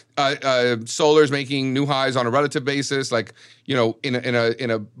yeah, solar's making new highs on a relative basis. Like, you know, in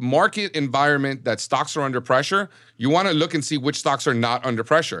a market environment that stocks are under pressure, you want to look and see which stocks are not under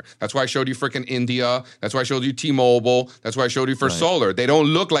pressure. That's why I showed you freaking India. That's why I showed you T-Mobile. That's why I showed you for solar. They don't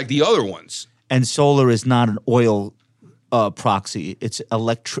look like the other ones. And solar is not an oil proxy. It's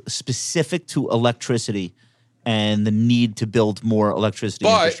specific to electricity and the need to build more electricity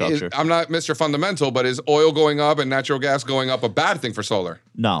infrastructure. I'm not Mr. Fundamental, but is oil going up and natural gas going up a bad thing for solar?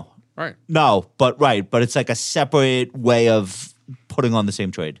 No. Right. No, but it's like a separate way of putting on the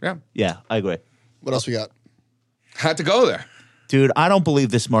same trade. Yeah. Yeah, I agree. What else we got? Had to go there. Dude, I don't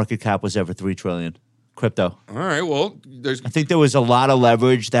believe this market cap was ever $3 trillion. Crypto. All right, well, I think there was a lot of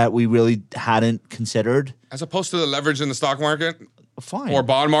leverage that we really hadn't considered. as opposed to the leverage in the stock market Fine. or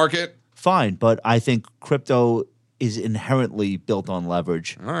bond market. Fine, but I think crypto is inherently built on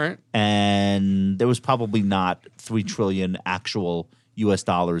leverage. All right. And there was probably not 3 trillion actual US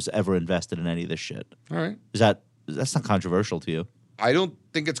dollars ever invested in any of this shit. All right. That's not controversial to you? I don't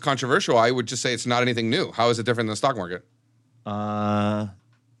think it's controversial. I would just say it's not anything new. How is it different than the stock market? I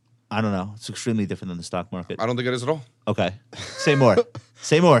don't know. It's extremely different than the stock market. I don't think it is at all. Okay. Say more.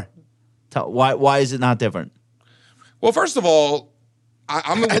 Say more. Why is it not different? Well, first of all,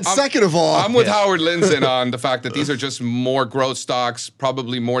 second of all, I'm with Howard Lindzen on the fact that these are just more growth stocks,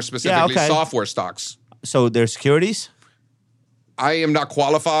 probably more specifically software stocks. So they're securities? I am not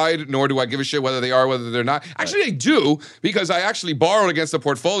qualified, nor do I give a shit whether they are, whether they're not. Actually, I do, because I actually borrowed against the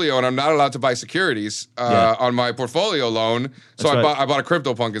portfolio, and I'm not allowed to buy securities on my portfolio loan. So I bought a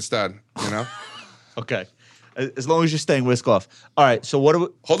CryptoPunk instead, you know? Okay. As long as you're staying risk off. All right, so what do we...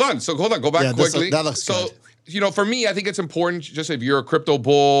 Hold on. Go back quickly. That looks good. You know, for me, I think it's important, just if you're a crypto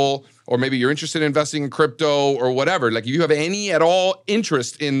bull, or maybe you're interested in investing in crypto or whatever, like if you have any at all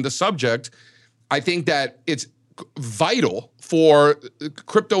interest in the subject, I think that it's vital for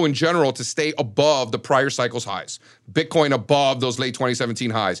crypto in general to stay above the prior cycle's highs. Bitcoin above those late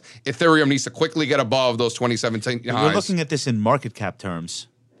 2017 highs. Ethereum needs to quickly get above those 2017 highs. We're looking at this in market cap terms,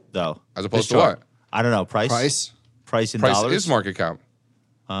 though. As opposed to what? I don't know. Price in dollars? Price is market cap.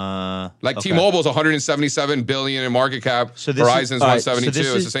 Okay. T-Mobile's 177 billion in market cap. So Verizon's 172.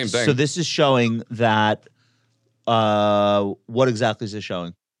 It's the same thing. So this is showing that. What exactly is it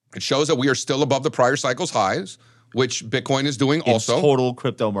showing? It shows that we are still above the prior cycle's highs, which Bitcoin is doing also. Total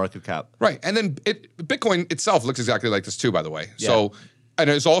crypto market cap. Right. And then Bitcoin itself looks exactly like this too, by the way. Yeah. So, and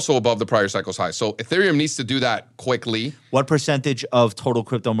it's also above the prior cycle's high. So Ethereum needs to do that quickly. What percentage of total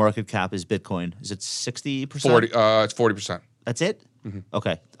crypto market cap is Bitcoin? Is it 60%? It's 40%. That's it? Mm-hmm.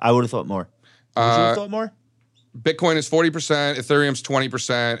 Okay. I would have thought more. Would you have thought more? Bitcoin is 40%, Ethereum's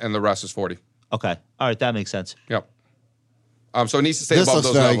 20%, and the rest is 40%. Okay. All right. That makes sense. Yep. So it needs to stay above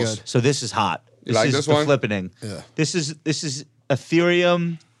those levels. Good. So this is hot. You like this one? Flippening. Yeah. This is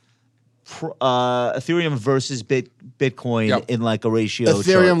Ethereum. Ethereum versus Bitcoin in like a ratio.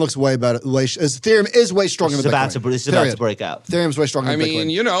 Ethereum chart. looks way better. Ethereum is way stronger than Bitcoin. This is about to break out. Ethereum's way stronger than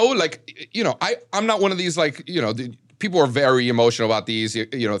Bitcoin. I'm not one of these people are very emotional about these.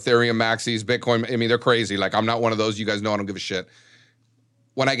 Ethereum maxis, Bitcoin. I mean, they're crazy. Like I'm not one of those. You guys know I don't give a shit.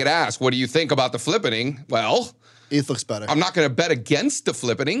 When I get asked, what do you think about the flippening? Well, ETH looks better. I'm not going to bet against the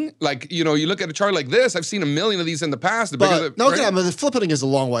flippening. Like, you look at a chart like this. I've seen a million of these in the past. But the flippening is a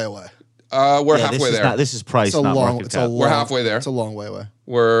long way away. We're halfway there. This is price, not market cap. We're halfway there. It's a long way away.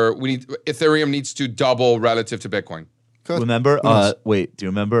 Ethereum needs to double relative to Bitcoin. Good. Remember? Wait. Do you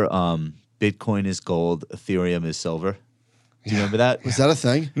remember? Bitcoin is gold. Ethereum is silver. Do you remember that? Was that a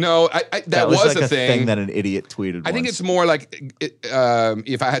thing? No, that was like a thing that an idiot tweeted. I think it's more like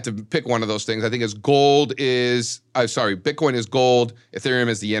if I had to pick one of those things, I think Bitcoin is gold, Ethereum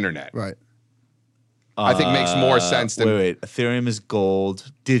is the internet. Right. I think makes more sense than Wait. Ethereum is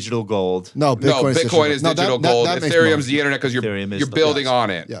gold, digital gold. No, no. Bitcoin is No, digital that gold. makes more- Ethereum's the internet because Ethereum is you're the- building yes. on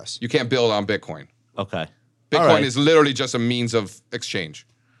it. Yes. You can't build on Bitcoin. Okay. Bitcoin All right. is literally just a means of exchange.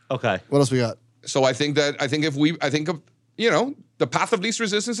 Okay. What else we got? So I think the path of least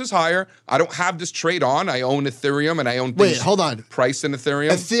resistance is higher. I don't have this trade on. I own Ethereum and I own Wait, things hold on. priced in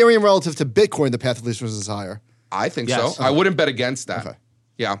Ethereum. Ethereum relative to Bitcoin, the path of least resistance is higher. I think Yes. so. I wouldn't bet against that. Okay.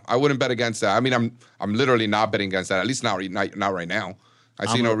 Yeah, I wouldn't bet against that. I mean, I'm literally not betting against that. At least not right now. I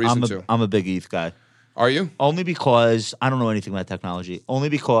see no reason to. I'm a big ETH guy. Are you? Only because I don't know anything about technology. Only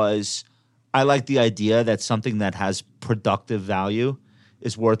because I like the idea that something that has productive value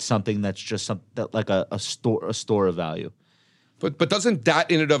is worth something that's just like a store of value. But doesn't that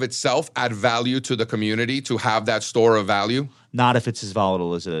in and of itself add value to the community to have that store of value? Not if it's as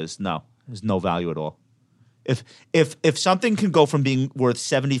volatile as it is. No, there's no value at all. If something can go from being worth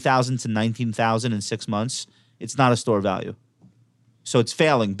 70,000 to 19,000 in 6 months, it's not a store of value. So it's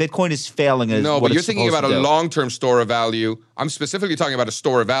failing. Bitcoin is failing as No, what but you're it's thinking supposed about to a do. long-term store of value. I'm specifically talking about a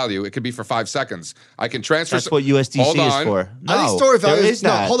store of value. It could be for 5 seconds. I can transfer. That's what USDC Hold is on. for. No, I think store of value there is is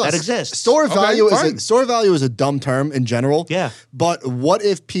that. hold on. That exists. Store of Okay, value fine. is a dumb term in general. Yeah. But what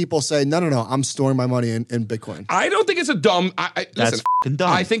if people say, no, I'm storing my money in Bitcoin? I don't think it's a dumb. That's Listen, fucking dumb.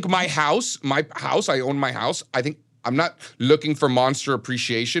 I think my house, I own my house. I think I'm not looking for monster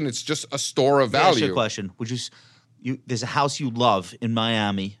appreciation. It's just a store of Let me ask you value. a question. Would you? There's a house you love in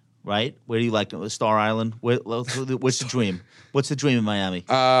Miami, right? Where do you like it? Star Island. What's the dream? What's the dream in Miami?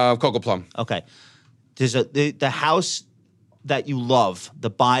 Coco Plum. Okay. There's the house that you love,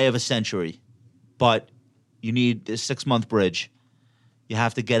 the buy of a century, but you need a 6-month bridge. You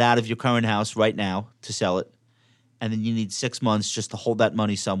have to get out of your current house right now to sell it, and then you need 6 months just to hold that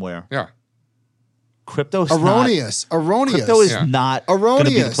money somewhere. Yeah. Crypto is Erroneous. Crypto is Yeah. not going to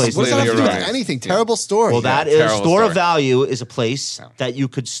be the Erroneous. place What to does that have to do do You're with right. anything? Terrible story. Well, that Yeah, is terrible store of story. value is a place that you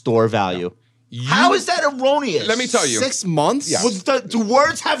could store value. How is that erroneous? Let me tell you. 6 months? Yeah. Do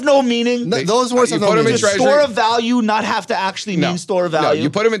words have no meaning? No, those words You have no put 'em in meaning. treasury. Store of value not have to actually mean store of value? No, you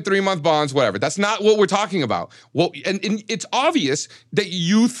put them in 3-month bonds, whatever. That's not what we're talking about. Well, and it's obvious that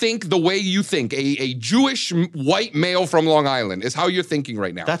you think the way you think. A Jewish white male from Long Island is how you're thinking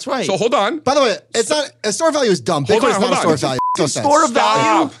right now. That's right. So hold on. By the way, it's not a store of value is dumb. Hold Bitcoin on, is hold not a store on. of value. No sense. Store of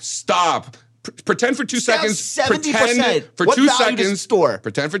value? Stop. Pretend for 2 seconds. 70%. Pretend for What 2 value does it seconds. store?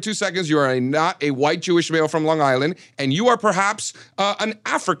 Pretend for 2 seconds you are not a white Jewish male from Long Island, and you are perhaps an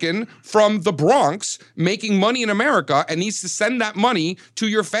African from the Bronx making money in America and needs to send that money to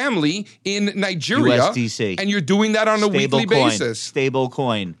your family in Nigeria. USDC. And you're doing that on a weekly basis. Stable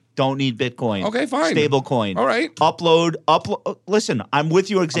coin. Don't need Bitcoin. Okay, fine. Stable coin. All right. Upload. Listen, I'm with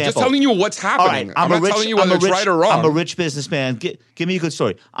your example. Just telling you what's All right, happening. I'm not telling you whether it's right or wrong. I'm a rich businessman. Give me a good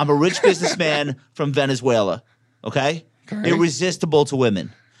story. I'm a rich businessman from Venezuela. Okay? Irresistible to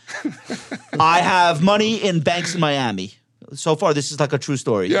women. I have money in banks in Miami. So far, this is like a true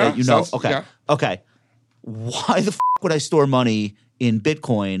story. Yeah, that you know. sounds- Okay. yeah. Okay. Why the would I store money in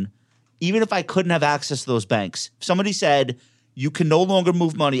Bitcoin, even if I couldn't have access to those banks? If somebody said you can no longer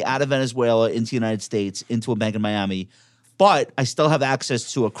move money out of Venezuela into the United States into a bank in Miami, but I still have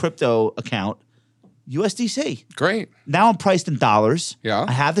access to a crypto account, USDC. Great. Now I'm priced in dollars. Yeah.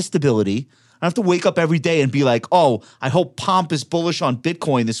 I have the stability. I don't have to wake up every day and be like, oh, I hope Pomp is bullish on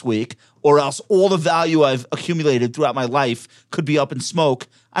Bitcoin this week, or else all the value I've accumulated throughout my life could be up in smoke.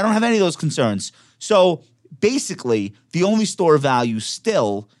 I don't have any of those concerns. So basically, the only store of value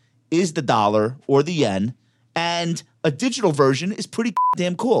still is the dollar or the yen, and a digital version is pretty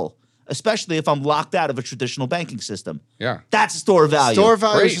damn cool, especially if I'm locked out of a traditional banking system. Yeah. That's a store of value. Store of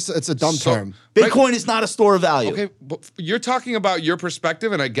value Great. is just, it's a dumb So- term. Bitcoin is not a store of value. Okay, but you're talking about your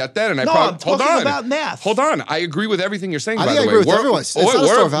perspective, and I get that. And No, I'm talking about math. Hold on, I agree with everything you're saying. I by think the I way, agree with We're- everyone. It's oh, not a wait,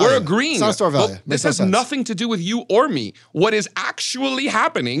 store of we're value. agreeing. It's not a store of Well, value. Makes this no has sense. nothing to do with you or me. What is actually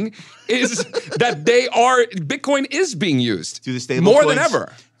happening is that Bitcoin is being used Do the stable more coins, than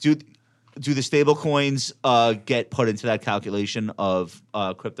ever. Do the stable coins get put into that calculation of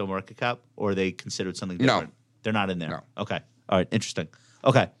crypto market cap, or are they considered something No. different? They're not in there. No. Okay. All right. Interesting.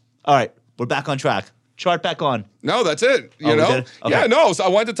 Okay. All right. We're back on track. Chart back on. No, that's it. You we know, did it? Okay. yeah, no. So I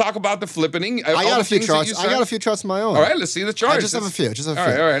wanted to talk about the flippening. I got a few charts. I got a few charts of my own. All right, let's see the charts. I just have a few. All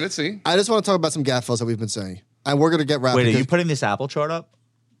right, let's see. I just want to talk about some gap fills that we've been saying. And we're going to get wrapped. Wait, are because- you putting this Apple chart up?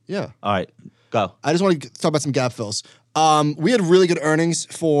 Yeah. All right. Go. I just want to talk about some gap fills. We had really good earnings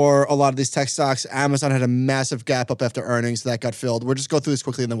for a lot of these tech stocks. Amazon had a massive gap up after earnings that got filled. We'll just go through this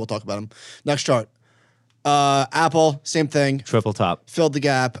quickly and then we'll talk about them. Next chart. Apple, same thing. Triple top. Filled the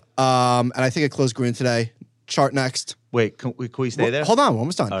gap. And I think it closed green today. Chart next. Wait, can we stay there? Hold on, we're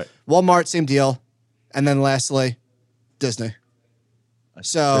almost done. All right. Walmart, same deal. And then lastly, Disney.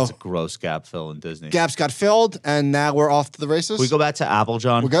 So That's a gross gap fill in Disney. gaps got filled, and now we're off to the races. Can we go back to Apple,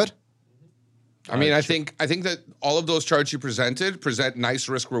 John? We're good? I mean, I think that all of those charts you presented present nice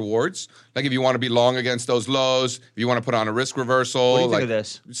risk rewards. Like if you want to be long against those lows, if you want to put on a risk reversal, What do you think like of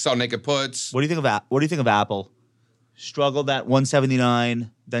this? sell naked puts. What do you think of Apple? Struggled at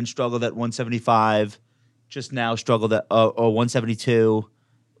 179, then struggled at 175, just now struggled at or 172.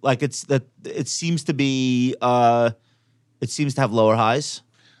 Like it seems to be it seems to have lower highs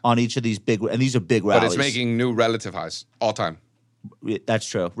on each of these big, and these are big rallies. But it's making new relative highs all time. That's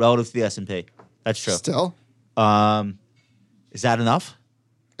true relative to the S&P. That's true. Still? Is that enough?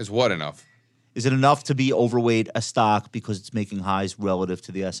 Is what enough? Is it enough to be overweight a stock because it's making highs relative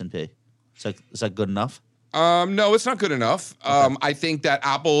to the S&P? Is that good enough? No, it's not good enough. I think that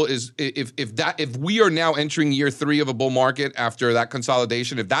Apple is if we are now entering year 3 of a bull market after that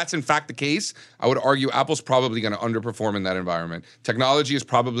consolidation, if that's in fact the case, I would argue Apple's probably going to underperform in that environment. Technology is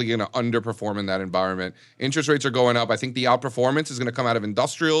probably going to underperform in that environment. Interest rates are going up. I think the outperformance is going to come out of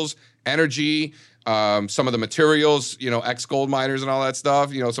industrials, energy, some of the materials, ex gold miners and all that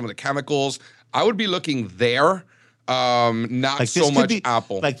stuff. Some of the chemicals. I would be looking there. Not Like so much be,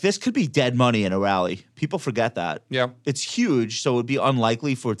 Apple. Like this could be dead money in a rally. People forget that. Yeah. It's huge, so it would be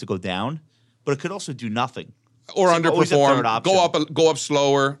unlikely for it to go down, but it could also do nothing. Or It's like always a third underperform, option. go up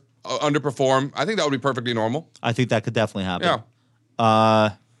slower, underperform. I think that would be perfectly normal. I think that could definitely happen. Yeah.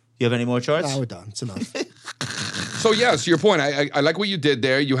 You have any more charts? Nah, we're done. It's enough. So yes, to your point, I like what you did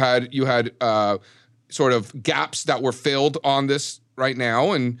there. You had sort of gaps that were filled on this right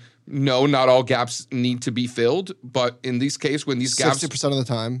now, and no, not all gaps need to be filled. But in this case, when these gaps 60% of the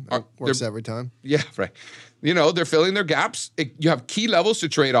time. It works every time. Yeah, right. They're filling their gaps. You have key levels to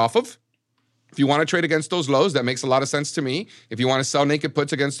trade off of. If you want to trade against those lows, that makes a lot of sense to me. If you want to sell naked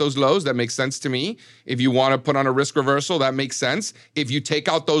puts against those lows, that makes sense to me. If you want to put on a risk reversal, that makes sense. If you take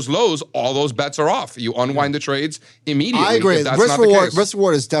out those lows, all those bets are off. You unwind the trades immediately. I agree. If that's Risk not the case.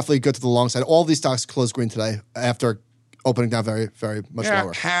 reward is definitely good to the long side. All these stocks closed green today after opening down very, very much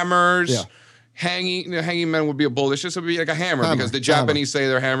lower. Hammers. Yeah. Hanging men would be a bullish. This would be like a hammer because the Hammer. Japanese say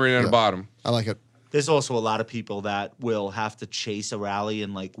they're hammering at the bottom. I like it. There's also a lot of people that will have to chase a rally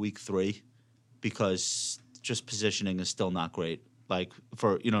in like week 3 because just positioning is still not great. Like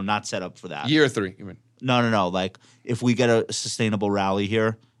for, not set up for that. Year 3, you mean? No. Like if we get a sustainable rally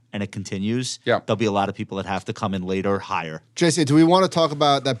here and it continues, there'll be a lot of people that have to come in later higher. JC, do we want to talk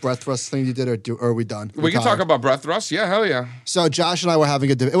about that breath thrust thing you did, or are we done? We can talk about breath thrust. Yeah, hell yeah. So Josh and I were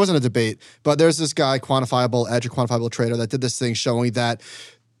having a debate. It wasn't a debate, but there's this guy, Quantifiable Edge, a quantifiable trader, that did this thing showing that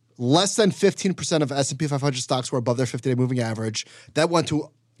less than 15% of S&P 500 stocks were above their 50-day moving average. That went to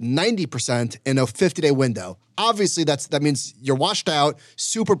 90% in a 50-day window. Obviously, that means you're washed out,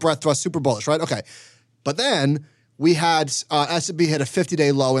 super breath thrust, super bullish, right? Okay. But then we had S&P hit a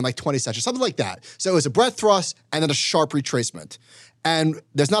 50-day low in like 20 sessions, something like that. So it was a breath thrust and then a sharp retracement. And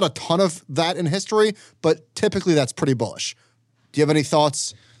there's not a ton of that in history, but typically that's pretty bullish. Do you have any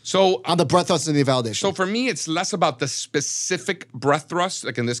thoughts on the breath thrust and the validation? So for me, it's less about the specific breath thrust,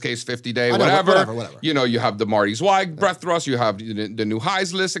 like in this case, 50-day, I know, whatever. whatever. You have the Marty Zweig breath thrust, you have the new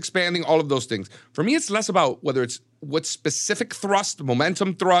highs list expanding, all of those things. For me, it's less about whether it's what specific thrust,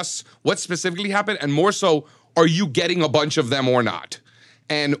 momentum thrusts, what specifically happened, and more so, are you getting a bunch of them or not?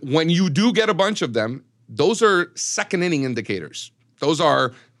 And when you do get a bunch of them, those are second inning indicators. Those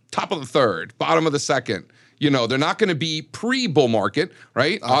are top of the third, bottom of the second. They're not going to be pre-bull market,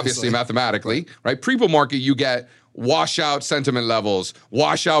 right? Obviously mathematically, right? Pre-bull market, you get washout sentiment levels,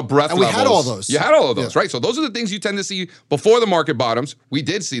 washout breath levels. And we had all those. You had all of those, right? So those are the things you tend to see before the market bottoms. We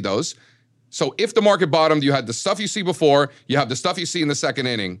did see those. So if the market bottomed, you had the stuff you see before, you have the stuff you see in the second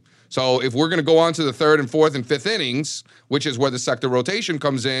inning. So if we're going to go on to the third and fourth and fifth innings, which is where the sector rotation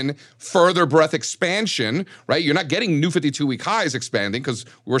comes in, further breadth expansion, right? You're not getting new 52-week highs expanding because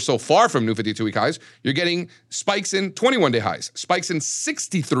we're so far from new 52-week highs. You're getting spikes in 21-day highs, spikes in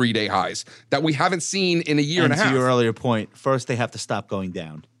 63-day highs that we haven't seen in a year and a half. To your earlier point, first they have to stop going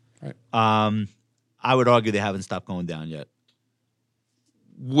down. Right. I would argue they haven't stopped going down yet.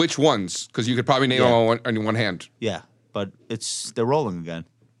 Which ones? Because you could probably name them on one hand. Yeah, but they're rolling again.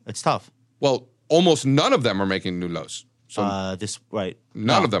 It's tough. Well, almost none of them are making new lows. So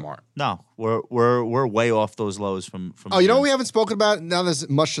none of them are. No, we're way off those lows from. Oh, you know what we haven't spoken about? Now there's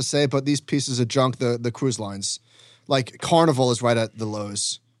much to say, but these pieces of junk, the cruise lines, like Carnival is right at the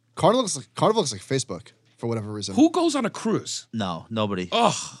lows. Carnival looks like Facebook for whatever reason. Who goes on a cruise? No, nobody.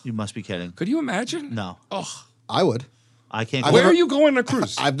 Ugh. You must be kidding. Could you imagine? No. Ugh. I would. I can't. Where are you going on a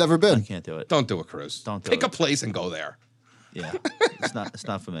cruise? I've never been. I can't do it. Don't do a cruise. Don't do Pick it. a place and go there. Yeah, it's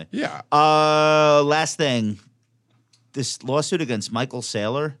not for me. Yeah. Last thing, this lawsuit against Michael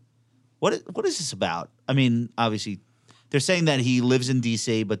Saylor. What is this about? I mean, obviously, they're saying that he lives in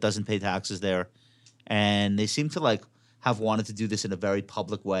D.C. but doesn't pay taxes there, and they seem to like have wanted to do this in a very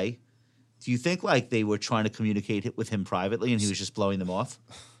public way. Do you think like they were trying to communicate with him privately and he was just blowing them off?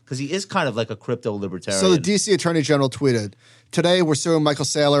 Because he is kind of like a crypto libertarian. So the D.C. Attorney General tweeted, "Today we're suing Michael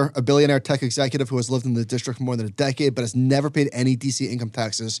Saylor, a billionaire tech executive who has lived in the district for more than a decade but has never paid any D.C. income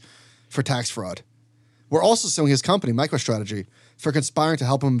taxes for tax fraud. We're also suing his company, MicroStrategy, for conspiring to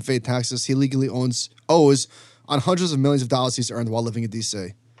help him evade taxes he legally owes on hundreds of millions of dollars he's earned while living in D.C."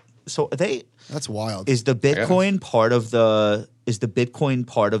 So are they? That's wild. Is the Bitcoin part of the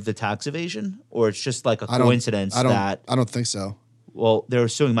tax evasion, or it's just like a coincidence that? I don't think so. Well, they're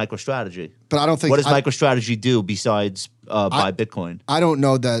suing MicroStrategy. But I don't think. What does MicroStrategy do besides buy Bitcoin? I don't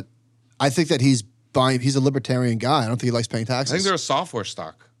know that. I think that he's a libertarian guy. I don't think he likes paying I taxes. think they're a software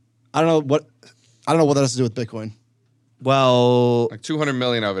stock. I don't know what that has to do with Bitcoin. Well, Like 200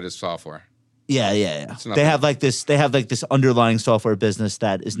 million of it is software. yeah. nothing. They have like this underlying software business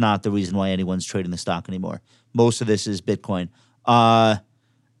that is not the reason why anyone's trading the stock anymore. Most of this is Bitcoin. I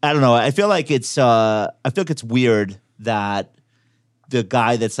don't know. I feel like it's weird that the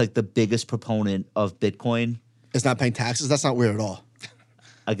guy that's like the biggest proponent of Bitcoin, It's not paying taxes. That's not weird at all.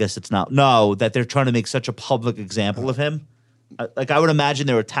 I guess it's not. No, that they're trying to make such a public example of him. Like I would imagine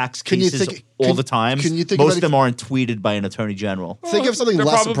there are tax cases all the time. Most of them aren't tweeted by an attorney general. Think of something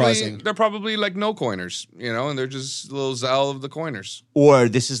less surprising. They're probably like no coiners, and they're just a little Zell of the coiners. Or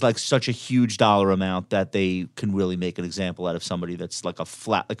this is like such a huge dollar amount that they can really make an example out of somebody that's like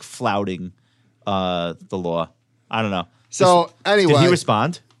flouting the law. I don't know. So anyway, did he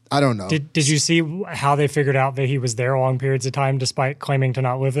respond? I don't know. Did you see how they figured out that he was there long periods of time despite claiming to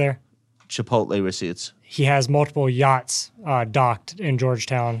not live there? Chipotle receipts. He has multiple yachts docked in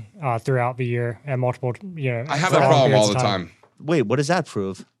Georgetown throughout the year and multiple, I have that problem all the time. Wait, what does that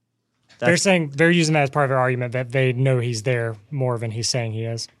prove? They're saying they're using that as part of their argument that they know he's there more than he's saying he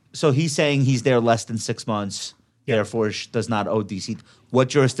is. So he's saying he's there less than 6 months, therefore does not owe DC. What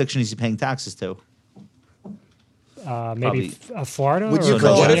jurisdiction is he paying taxes to? Maybe Florida? Would you or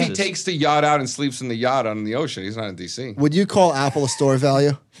call- What if Virginia? he takes the yacht out and sleeps in the yacht on the ocean? He's not in D.C. Would you call Apple a store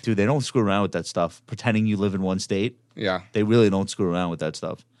value? Dude, they don't screw around with that stuff. Pretending you live in one state. Yeah. They really don't screw around with that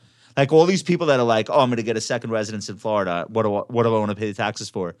stuff. Like all these people that are like, oh, I'm going to get a second residence in Florida. What do I want to pay the taxes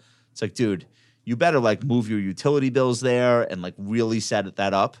for? It's like, dude, you better like move your utility bills there and like really set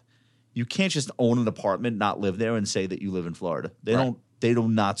that up. You can't just own an apartment, not live there, and say that you live in Florida. They Right. don't. They do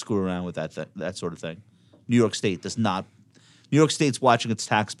not screw around with that sort of thing. New York State does not. New York State's watching its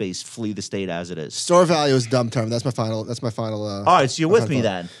tax base flee the state as it is. Store value is a dumb term. That's my final. All right, so you're with me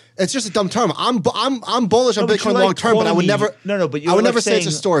then. It's just a dumb term. I'm bullish on No, but Bitcoin you like long term, but I calling would me- never. No, but you're I would like never say it's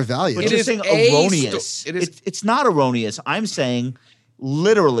a saying- store value. But It you're is saying a erroneous. sto- it is- It's not erroneous. I'm saying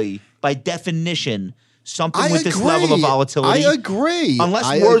literally by definition something I with this agree. level of volatility. I agree. Unless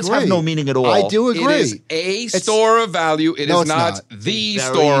I words agree. have no meaning at all. I do It agree. is a store of value. It No, is it's not not. the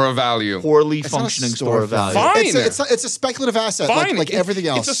Very store of value. Poorly It's not a functioning store store of value. Fine. It's a speculative asset, Fine. like everything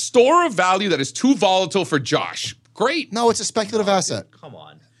else. It's a store of value that is too volatile for Josh. Great. No, it's a speculative asset. Come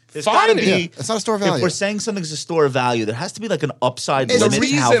on. There's Fine. gotta be, Yeah, it's not a store of If value. we're saying something's a store of value, there has to be like an upside Is limit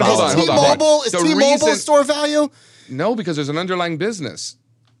to how reason- hold on, volatile. hold on. T-Mobile is The T-Mobile reason- a store value? No, because there's an underlying business.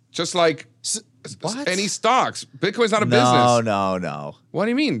 Just like What? any stocks. Bitcoin's not a No, business. no. What do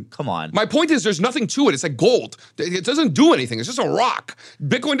you mean? Come on. My point is there's nothing to it. It's like gold. It doesn't do anything. It's just a rock.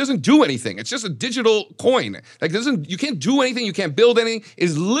 Bitcoin doesn't do anything. It's just a digital coin. Like you can't do anything. You can't build anything.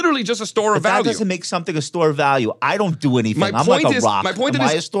 It's literally just a store of But that value. doesn't make something a store of value. I don't do anything. My I'm like point a is- rock. my point Am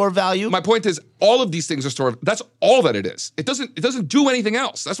is- I a store of value? My point is all of these things are store of, that's all that it is. It doesn't do anything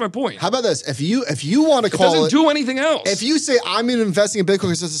else. That's my point. How about this? If you want to It call doesn't it, do anything else. if you say I'm investing in Bitcoin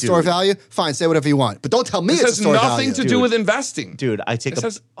because it's a store of value, fine, say whatever you want. But don't tell me this it's a has store of nothing value. to do with investing. Dude, I take This a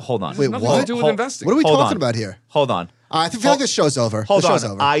has- hold on. this has Wait, nothing what? to do with investing. What are we Hold talking on. about here? Hold on. I feel like this show's over. Hold the show's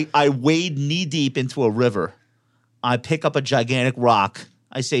on. over. I wade knee deep into a river. I pick up a gigantic rock.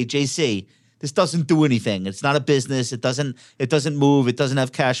 I say, JC, this doesn't do anything. It's not a business. It doesn't move. It doesn't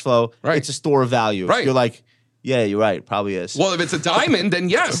have cash flow. Right. It's a store of value. Right. You're like, yeah, you're right. Probably is. Well, if it's a diamond, then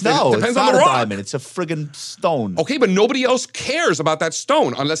yes. no, it depends it's on not the a rock. diamond. It's a friggin' stone. Okay, but nobody else cares about that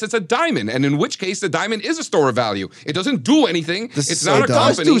stone unless it's a diamond, and in which case the diamond is a store of value. It doesn't do anything. This It's is not so a dumb.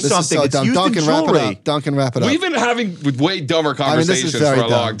 company. do This is something. so It's dumb. used in Duncan, wrap it jewelry. up. Duncan, wrap it up. We've been having way dumber mean, this conversations is very for a long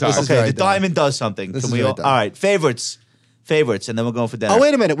dumb. time. This is Okay, very the dumb. diamond does something. This Can is we very all? dumb. All right, favorites, and then we're going for dinner. Oh,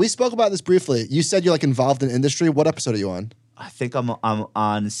 wait a minute. We spoke about this briefly. You said you're like involved in industry. What episode are you on? I think I'm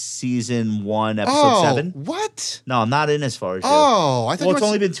on season 1, episode 7. What? No, I'm not in as far as you. Oh, I thought Well, you it's were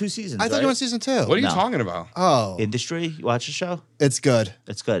only been 2 seasons. I thought right? you were on season 2. What are you No. talking about? Oh, Industry. You watch the show? it's good.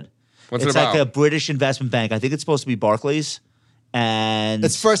 It's good. What's It's it about? like a British investment bank. I think it's supposed to be Barclays, and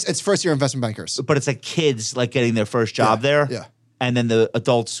It's first year investment bankers. but it's like kids like getting their first job there. yeah. And then the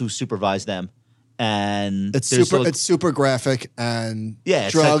adults who supervise them. And It's there's super. little- It's super graphic and yeah,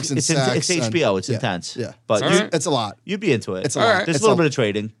 it's drugs like, and it's sex. it's and- HBO. It's yeah, intense. Yeah, But All you, right. it's a lot. you'd be into it. It's a All lot. right. There's It's a little bit of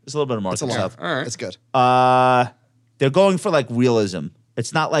trading. There's a little bit of It's a marketing lot. stuff. All right. It's good. They're going for like realism.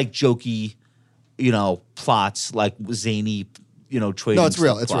 It's not like jokey, plots like zany, trading. No, it's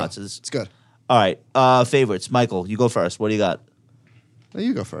real. stuff It's real. plots. It's good. All right. Favorites. Michael, you go first. What do you got? No,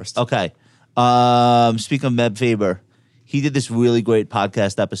 you go first. Okay. Speaking of Meb Faber, he did this really great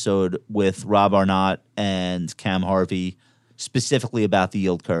podcast episode with Rob Arnott and Cam Harvey, specifically about the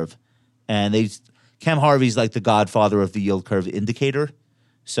yield curve. And Cam Harvey's like the godfather of the yield curve indicator.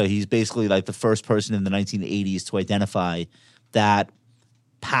 So he's basically like the first person in the 1980s to identify that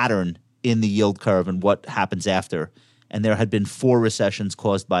pattern in the yield curve and what happens after. And there had been 4 recessions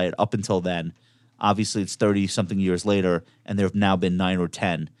caused by it up until then. Obviously, it's 30-something years later, and there have now been 9 or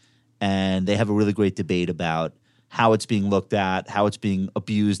 10. And they have a really great debate about how it's being looked at, how it's being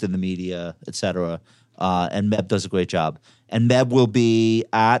abused in the media, et cetera. And Meb does a great job. And Meb will be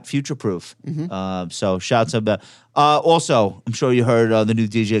at Future Proof. So shouts out Meb. Also, I'm sure you heard the new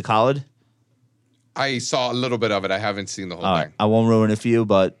DJ Khaled. I saw a little bit of it. I haven't seen the whole All thing. right. I won't ruin it for you,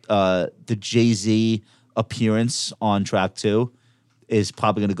 but the Jay-Z appearance on track 2 is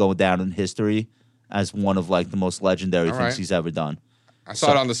probably going to go down in history as one of like the most legendary All things right. he's ever done. I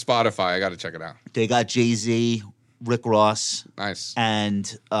saw it on the Spotify. I got to check it out. They got Jay-Z, Rick Ross, Nice.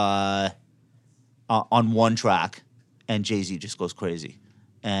 and on one track, and Jay-Z just goes crazy.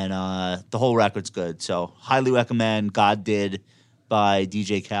 And the whole record's good. So highly recommend God Did by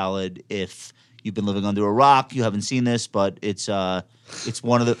DJ Khaled. If you've been living under a rock, you haven't seen this, but it's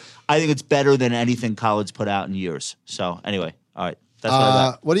one of the, I think it's better than anything Khaled's put out in years. So anyway, all right. That's what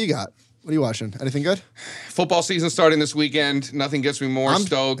I got. What do you got? What are you watching? Anything good? Football season starting this weekend. Nothing gets me more I'm-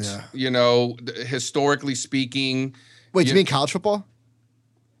 stoked. yeah. Historically speaking, Wait, do You- you mean college football?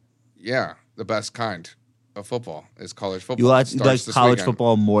 yeah, the best kind of football is college football. You like Starts this college weekend.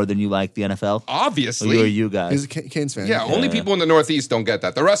 football more than you like the NFL? Or Obviously. you're a you guy. He's a Canes fan. Yeah, only people in the Northeast don't get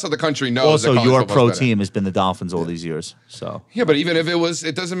that. The rest of the country knows. Also, that college your football's pro better. team has been the Dolphins all these years. So Yeah, but even if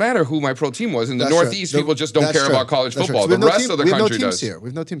it doesn't matter who my pro team was. In the That's true. Northeast, people just don't That's care true. about college That's true. football. So we have The no rest team- of the we have no country teams does. here. We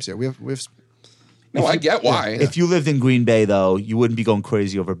have no teams here. We have No, I get why. if you lived in Green Bay, though, you wouldn't be going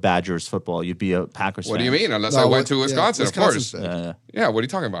crazy over Badgers football. You'd be a Packers What do fan. you mean? Unless No, I what- went to yeah, Wisconsin, of Wisconsin's course. big. Yeah, what are you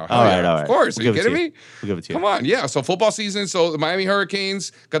talking about? All Hell right, yeah. all right. Of course. We'll Are you give it to kidding you. me? We'll give it to you. Come on. Yeah. So football season. So the Miami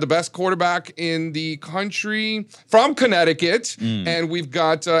Hurricanes got the best quarterback in the country from Connecticut. And we've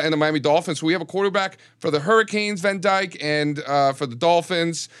got, and the Miami Dolphins. So we have a quarterback for the Hurricanes, Van Dyke, and for the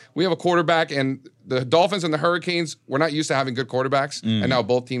Dolphins. We have a quarterback, and the Dolphins and the Hurricanes, we're not used to having good quarterbacks. And now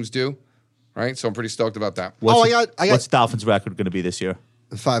both teams do. Right. So I'm pretty stoked about that. What's I got what's Dolphins' record going to be this year?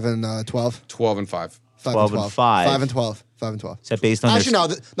 5 and 12. 12 and 5. 5 12 and and 12. 5. 5 and 12. 5 and 12. Is that based on Actually, their, no,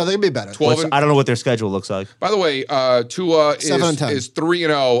 no, they're gonna be better. 12 and I don't know what their schedule looks like. By the way, Tua 7 and 10. is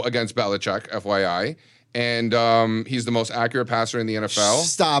 3-0 against Belichick, FYI, and he's the most accurate passer in the NFL.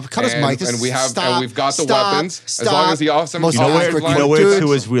 Stop. Cut his and, mic. This and is- we have stop. and we've got the Stop. weapons. Stop. As long as the offensive Most You know where- accurate you know where dude.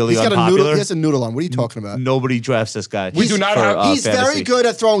 Tua is really He's got a unpopular? noodle. He has a noodle on. What are you talking about? Nobody drafts this guy. We do not have- He's very good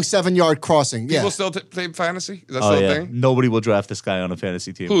at throwing 7-yard crossing. Yeah. People still play fantasy? Is that Oh still a yeah, thing? nobody will draft this guy on a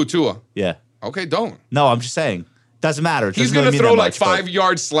fantasy team. Who, Tua? Yeah, Okay, don't. no, I'm just saying. Doesn't matter. It He's doesn't going really to mean throw that like much, but-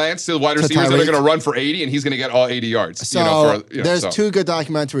 5-yard slants to wide receivers that are Tyreek. going to run for 80, and he's going to get all 80 yards. So for, there's so. 2 good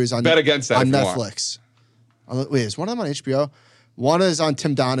documentaries on Bet against that on if you want. Netflix. Wait, is one of them on HBO? One is on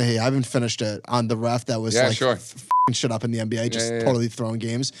Tim Donaghy. I haven't finished it on the ref that was Yeah, like sure. f***ing shit up in the NBA, just yeah. totally throwing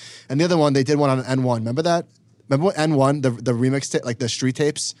games. And the other one, they did one on N1. Remember that? Remember what N1, the remix, like the street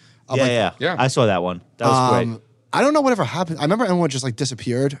tapes? Of Yeah, like, yeah, I saw that one. That was great. I don't know whatever happened. I remember N1 just like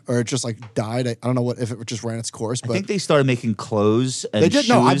disappeared or it just like died. I don't know what if it just ran its course, I but think they started making clothes and they did. shoes.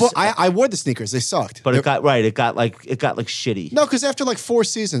 No, I wore the sneakers. They sucked. but They- it got right. It got like shitty. no, because after like 4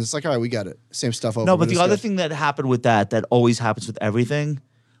 seasons, it's like all right, we get it. Same stuff over. No, but it's the other good. thing that happened with that always happens with everything,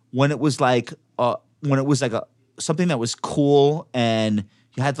 when it was like something that was cool and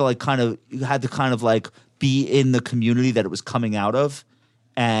you had to kind of like be in the community that it was coming out of,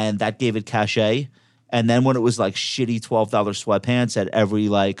 and that gave it cachet. And then when it was like shitty $12 sweatpants at every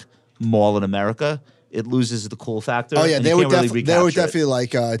like mall in America, it loses the cool factor. Oh yeah, and they you were can't really definitely they were recapture it.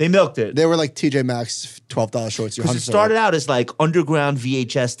 definitely like They milked it. they were like TJ Maxx $12 shorts. Because it started out as like underground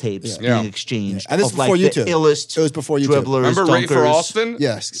VHS tapes Yeah. being exchanged. And this of is before like YouTube. The illest It was before YouTube. dribblers, Remember Ray for dunkers. Austin?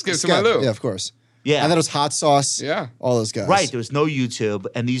 Yes, Skip to my Lou. Yeah, of course. Yeah. And then it was Hot Sauce. Yeah. all those guys. Right, there was no YouTube,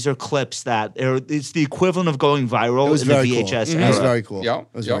 and these are clips that it's the equivalent of going viral It was in very the cool. VHS It era. was very cool. Yeah, It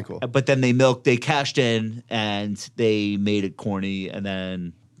was yeah. very cool. But then they cashed in, and they made it corny, and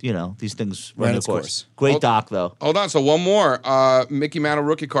then these things Ran ran its its course. course. Great Well- doc though. Hold on. So one more. Mickey Mantle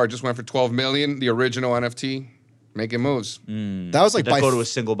rookie card just went for $12 million. The original NFT. Making moves. That was like Did that go to a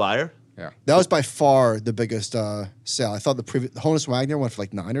single buyer? Yeah. that was by far the biggest sale. I thought the previous Honus Wagner went for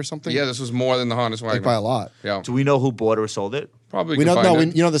like 9 or something. Yeah, this was more than the Honda like by a Wagner. lot. Yeah. Do we know who bought or sold it? Probably We can don't find know.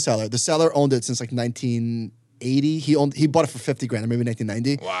 it. You know the seller. The seller owned it since like 1980. He bought it for 50 grand, or maybe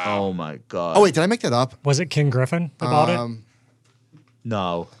 1990. Wow. Oh my god! Oh wait, did I make that up? Was it King Griffin that bought it?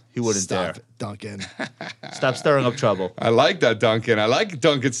 no, he wouldn't Stop, dare. Duncan. Stop stirring up trouble. I like that Duncan. I like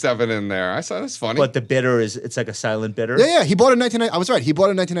Duncan stepping in there. I saw that's funny. But the bidder it's like a silent bidder. Yeah, he bought it in 1990. I was right. He bought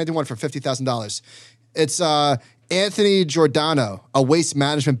it in 1991 for $50,000. It's Anthony Giordano, a waste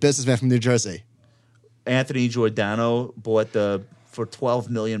management businessman from New Jersey. Anthony Giordano bought for $12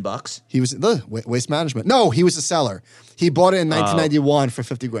 million. He was the waste management. No, he was the seller. He bought it in 1991 for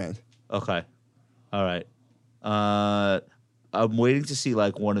 50 grand. Okay, all right. I'm waiting to see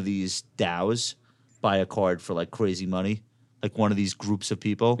like one of these DAOs buy a card for like crazy money, like one of these groups of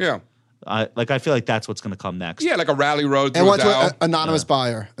people. yeah. I feel like that's what's going to come next. Yeah, like a rally road And through a went to DAO. an anonymous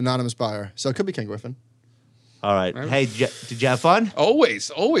buyer. Anonymous buyer. So it could be King Griffin. All right. Hey, did you have fun?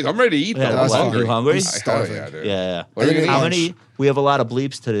 Always. I'm ready to eat though. Yeah, I'm well, hungry. you hungry? Hell Starving. yeah, dude. Yeah. What are you gonna How eat? many? We have a lot of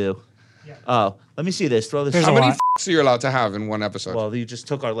bleeps to do. Oh, let me see this. Throw this. There's How a many lot. f***s are you allowed to have in one episode? Well, you just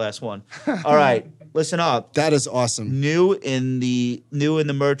took our last one. All right. Listen up. That is awesome. New in the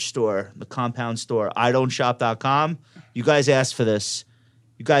merch store, the compound store, idon'tshop.com. You guys asked for this.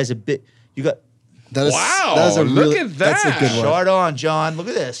 You guys you got That is, Wow, that is a look really, at That's a that. good one. Shard on, John. Look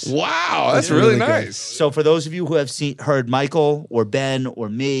at this. Wow, that's really really good. nice. So for those of you who have heard Michael or Ben or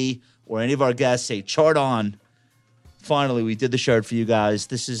me or any of our guests say chart on, finally we did the shirt for you guys.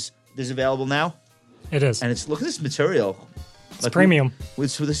 This is available now, It is. and look at this material. It's premium.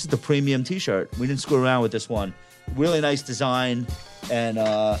 So this is the premium T-shirt. We didn't screw around with this one. Really nice design, and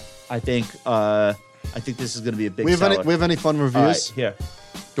I think this is going to be a big We have seller. any fun All right, reviews? here,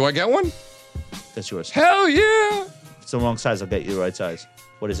 Do I get one? that's yours. Hell yeah. If it's the wrong size, I'll get you the right size.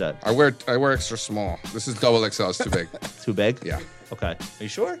 What is that? I wear extra small. This is double XL. It's too big. Too big? Yeah. Okay. Are you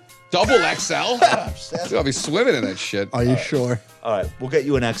sure? Double XL? Dude, I'll be swimming in that shit. Are you sure? All right, we'll get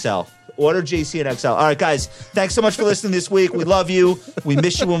you an XL. Order JC an XL. All right, guys, thanks so much for listening this week. We love you. We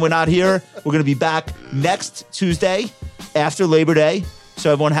miss you when we're not here. We're going to be back next Tuesday after Labor Day.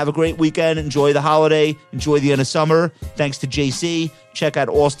 So everyone have a great weekend. Enjoy the holiday. Enjoy the end of summer. Thanks to JC. Check out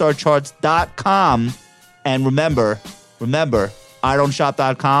allstarcharts.com. And remember,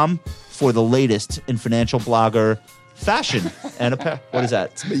 idonshop.com for the latest in financial blogger fashion and apparel. What is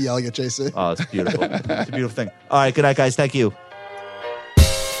that? Me yelling at JC. Oh, it's beautiful. It's a beautiful thing. All right, good night, guys. Thank you.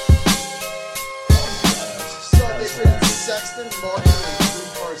 Sexton, Martin,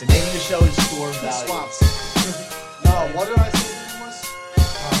 and The name of the show is Store Swaps. No, what did I say the name was?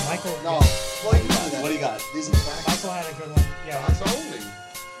 Michael. No. Well, you can do that. What do you got? These are the facts. Michael had a good one. Yeah. That's only.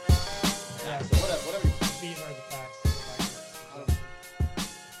 Yeah. So whatever you These are the facts. I don't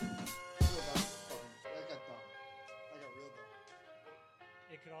feel about fucking. I got dumb. I got real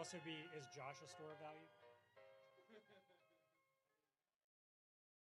dumb. It could also be, is Josh a store of value?